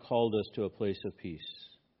God has called us to a place of peace.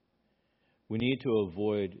 We need to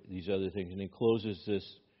avoid these other things. And he closes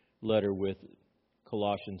this letter with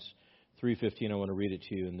Colossians 3:15. I want to read it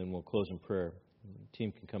to you, and then we'll close in prayer. The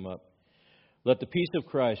team can come up. Let the peace of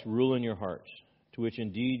Christ rule in your hearts, to which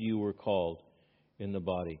indeed you were called in the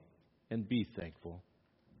body. And be thankful.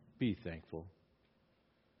 Be thankful.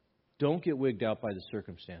 Don't get wigged out by the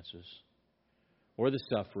circumstances or the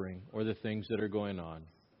suffering or the things that are going on.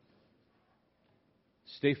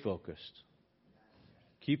 Stay focused.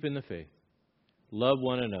 Keep in the faith. Love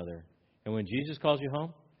one another. And when Jesus calls you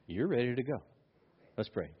home, you're ready to go. Let's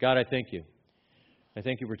pray. God, I thank you. I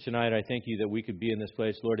thank you for tonight. I thank you that we could be in this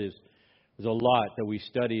place. Lord, there's a lot that we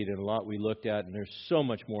studied and a lot we looked at, and there's so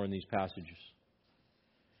much more in these passages.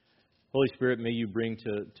 Holy Spirit, may you bring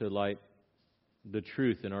to light the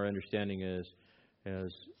truth in our understanding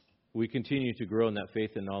as we continue to grow in that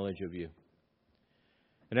faith and knowledge of you.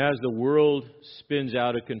 And as the world spins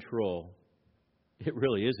out of control, it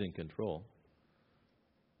really is in control.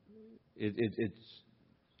 It's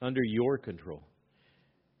under your control.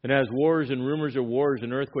 And as wars and rumors of wars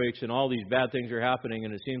and earthquakes and all these bad things are happening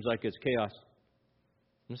and it seems like it's chaos,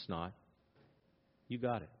 it's not. You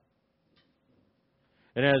got it.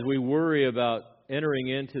 And as we worry about entering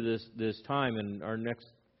into this time and our next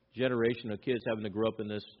generation of kids having to grow up in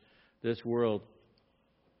this world,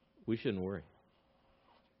 we shouldn't worry.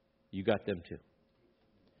 You got them too.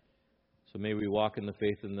 So may we walk in the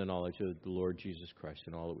faith and the knowledge of the Lord Jesus Christ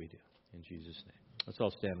in all that we do. In Jesus' name. Let's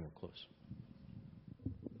all stand and we'll close.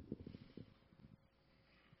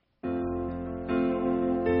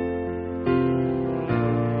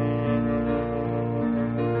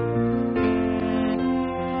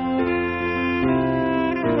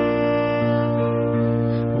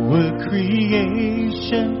 Were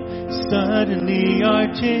creation suddenly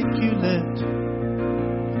articulate,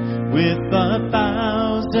 with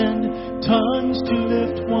 1,000 tongues to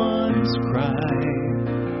lift one's cry?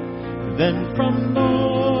 Then from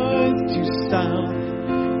north to south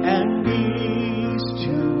and east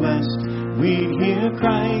to west, we'd hear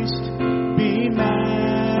Christ be magnified.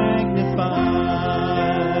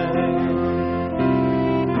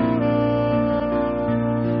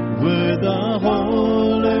 Were the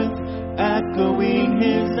whole earth echoing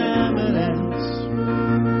His eminence,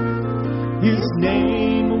 His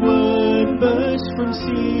name would burst from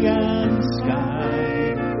sea and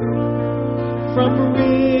sky. From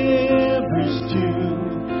rivers to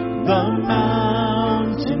the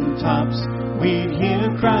mountain tops, we'd hear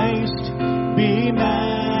Christ be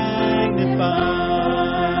magnified.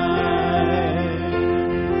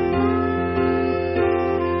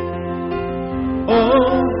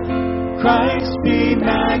 Oh, Christ be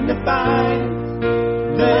magnified,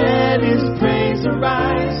 let His praise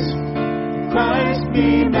arise. Christ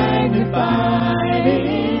be magnified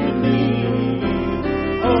in me.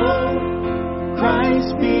 Oh,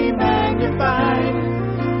 Christ be magnified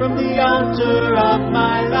from the altar of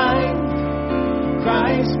my life.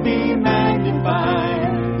 Christ be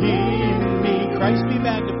magnified in me. Christ be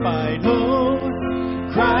magnified. Oh,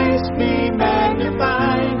 Christ be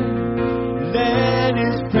magnified. Let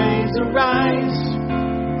His praise arise.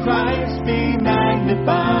 Christ be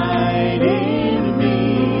magnified in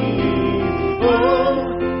me. Oh,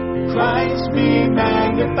 Christ be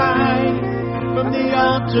magnified from the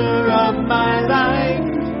altar of my life.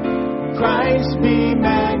 Christ be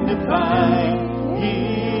magnified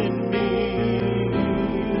in me.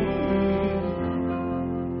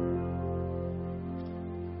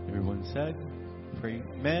 Everyone said,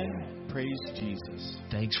 amen. Praise Jesus.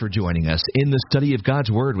 Thanks for joining us in the study of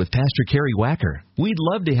God's Word with Pastor Kerry Wacker. We'd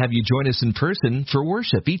love to have you join us in person for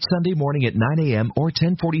worship each Sunday morning at 9 a.m. or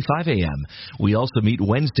 10:45 a.m. We also meet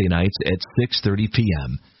Wednesday nights at 6:30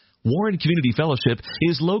 p.m. Warren Community Fellowship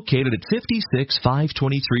is located at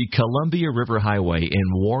 56523 Columbia River Highway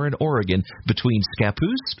in Warren, Oregon, between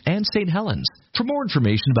Scappoose and St. Helens. For more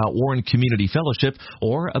information about Warren Community Fellowship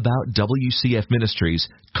or about WCF Ministries,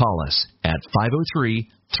 call us at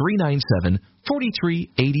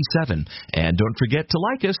 503-397-4387. And don't forget to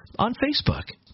like us on Facebook.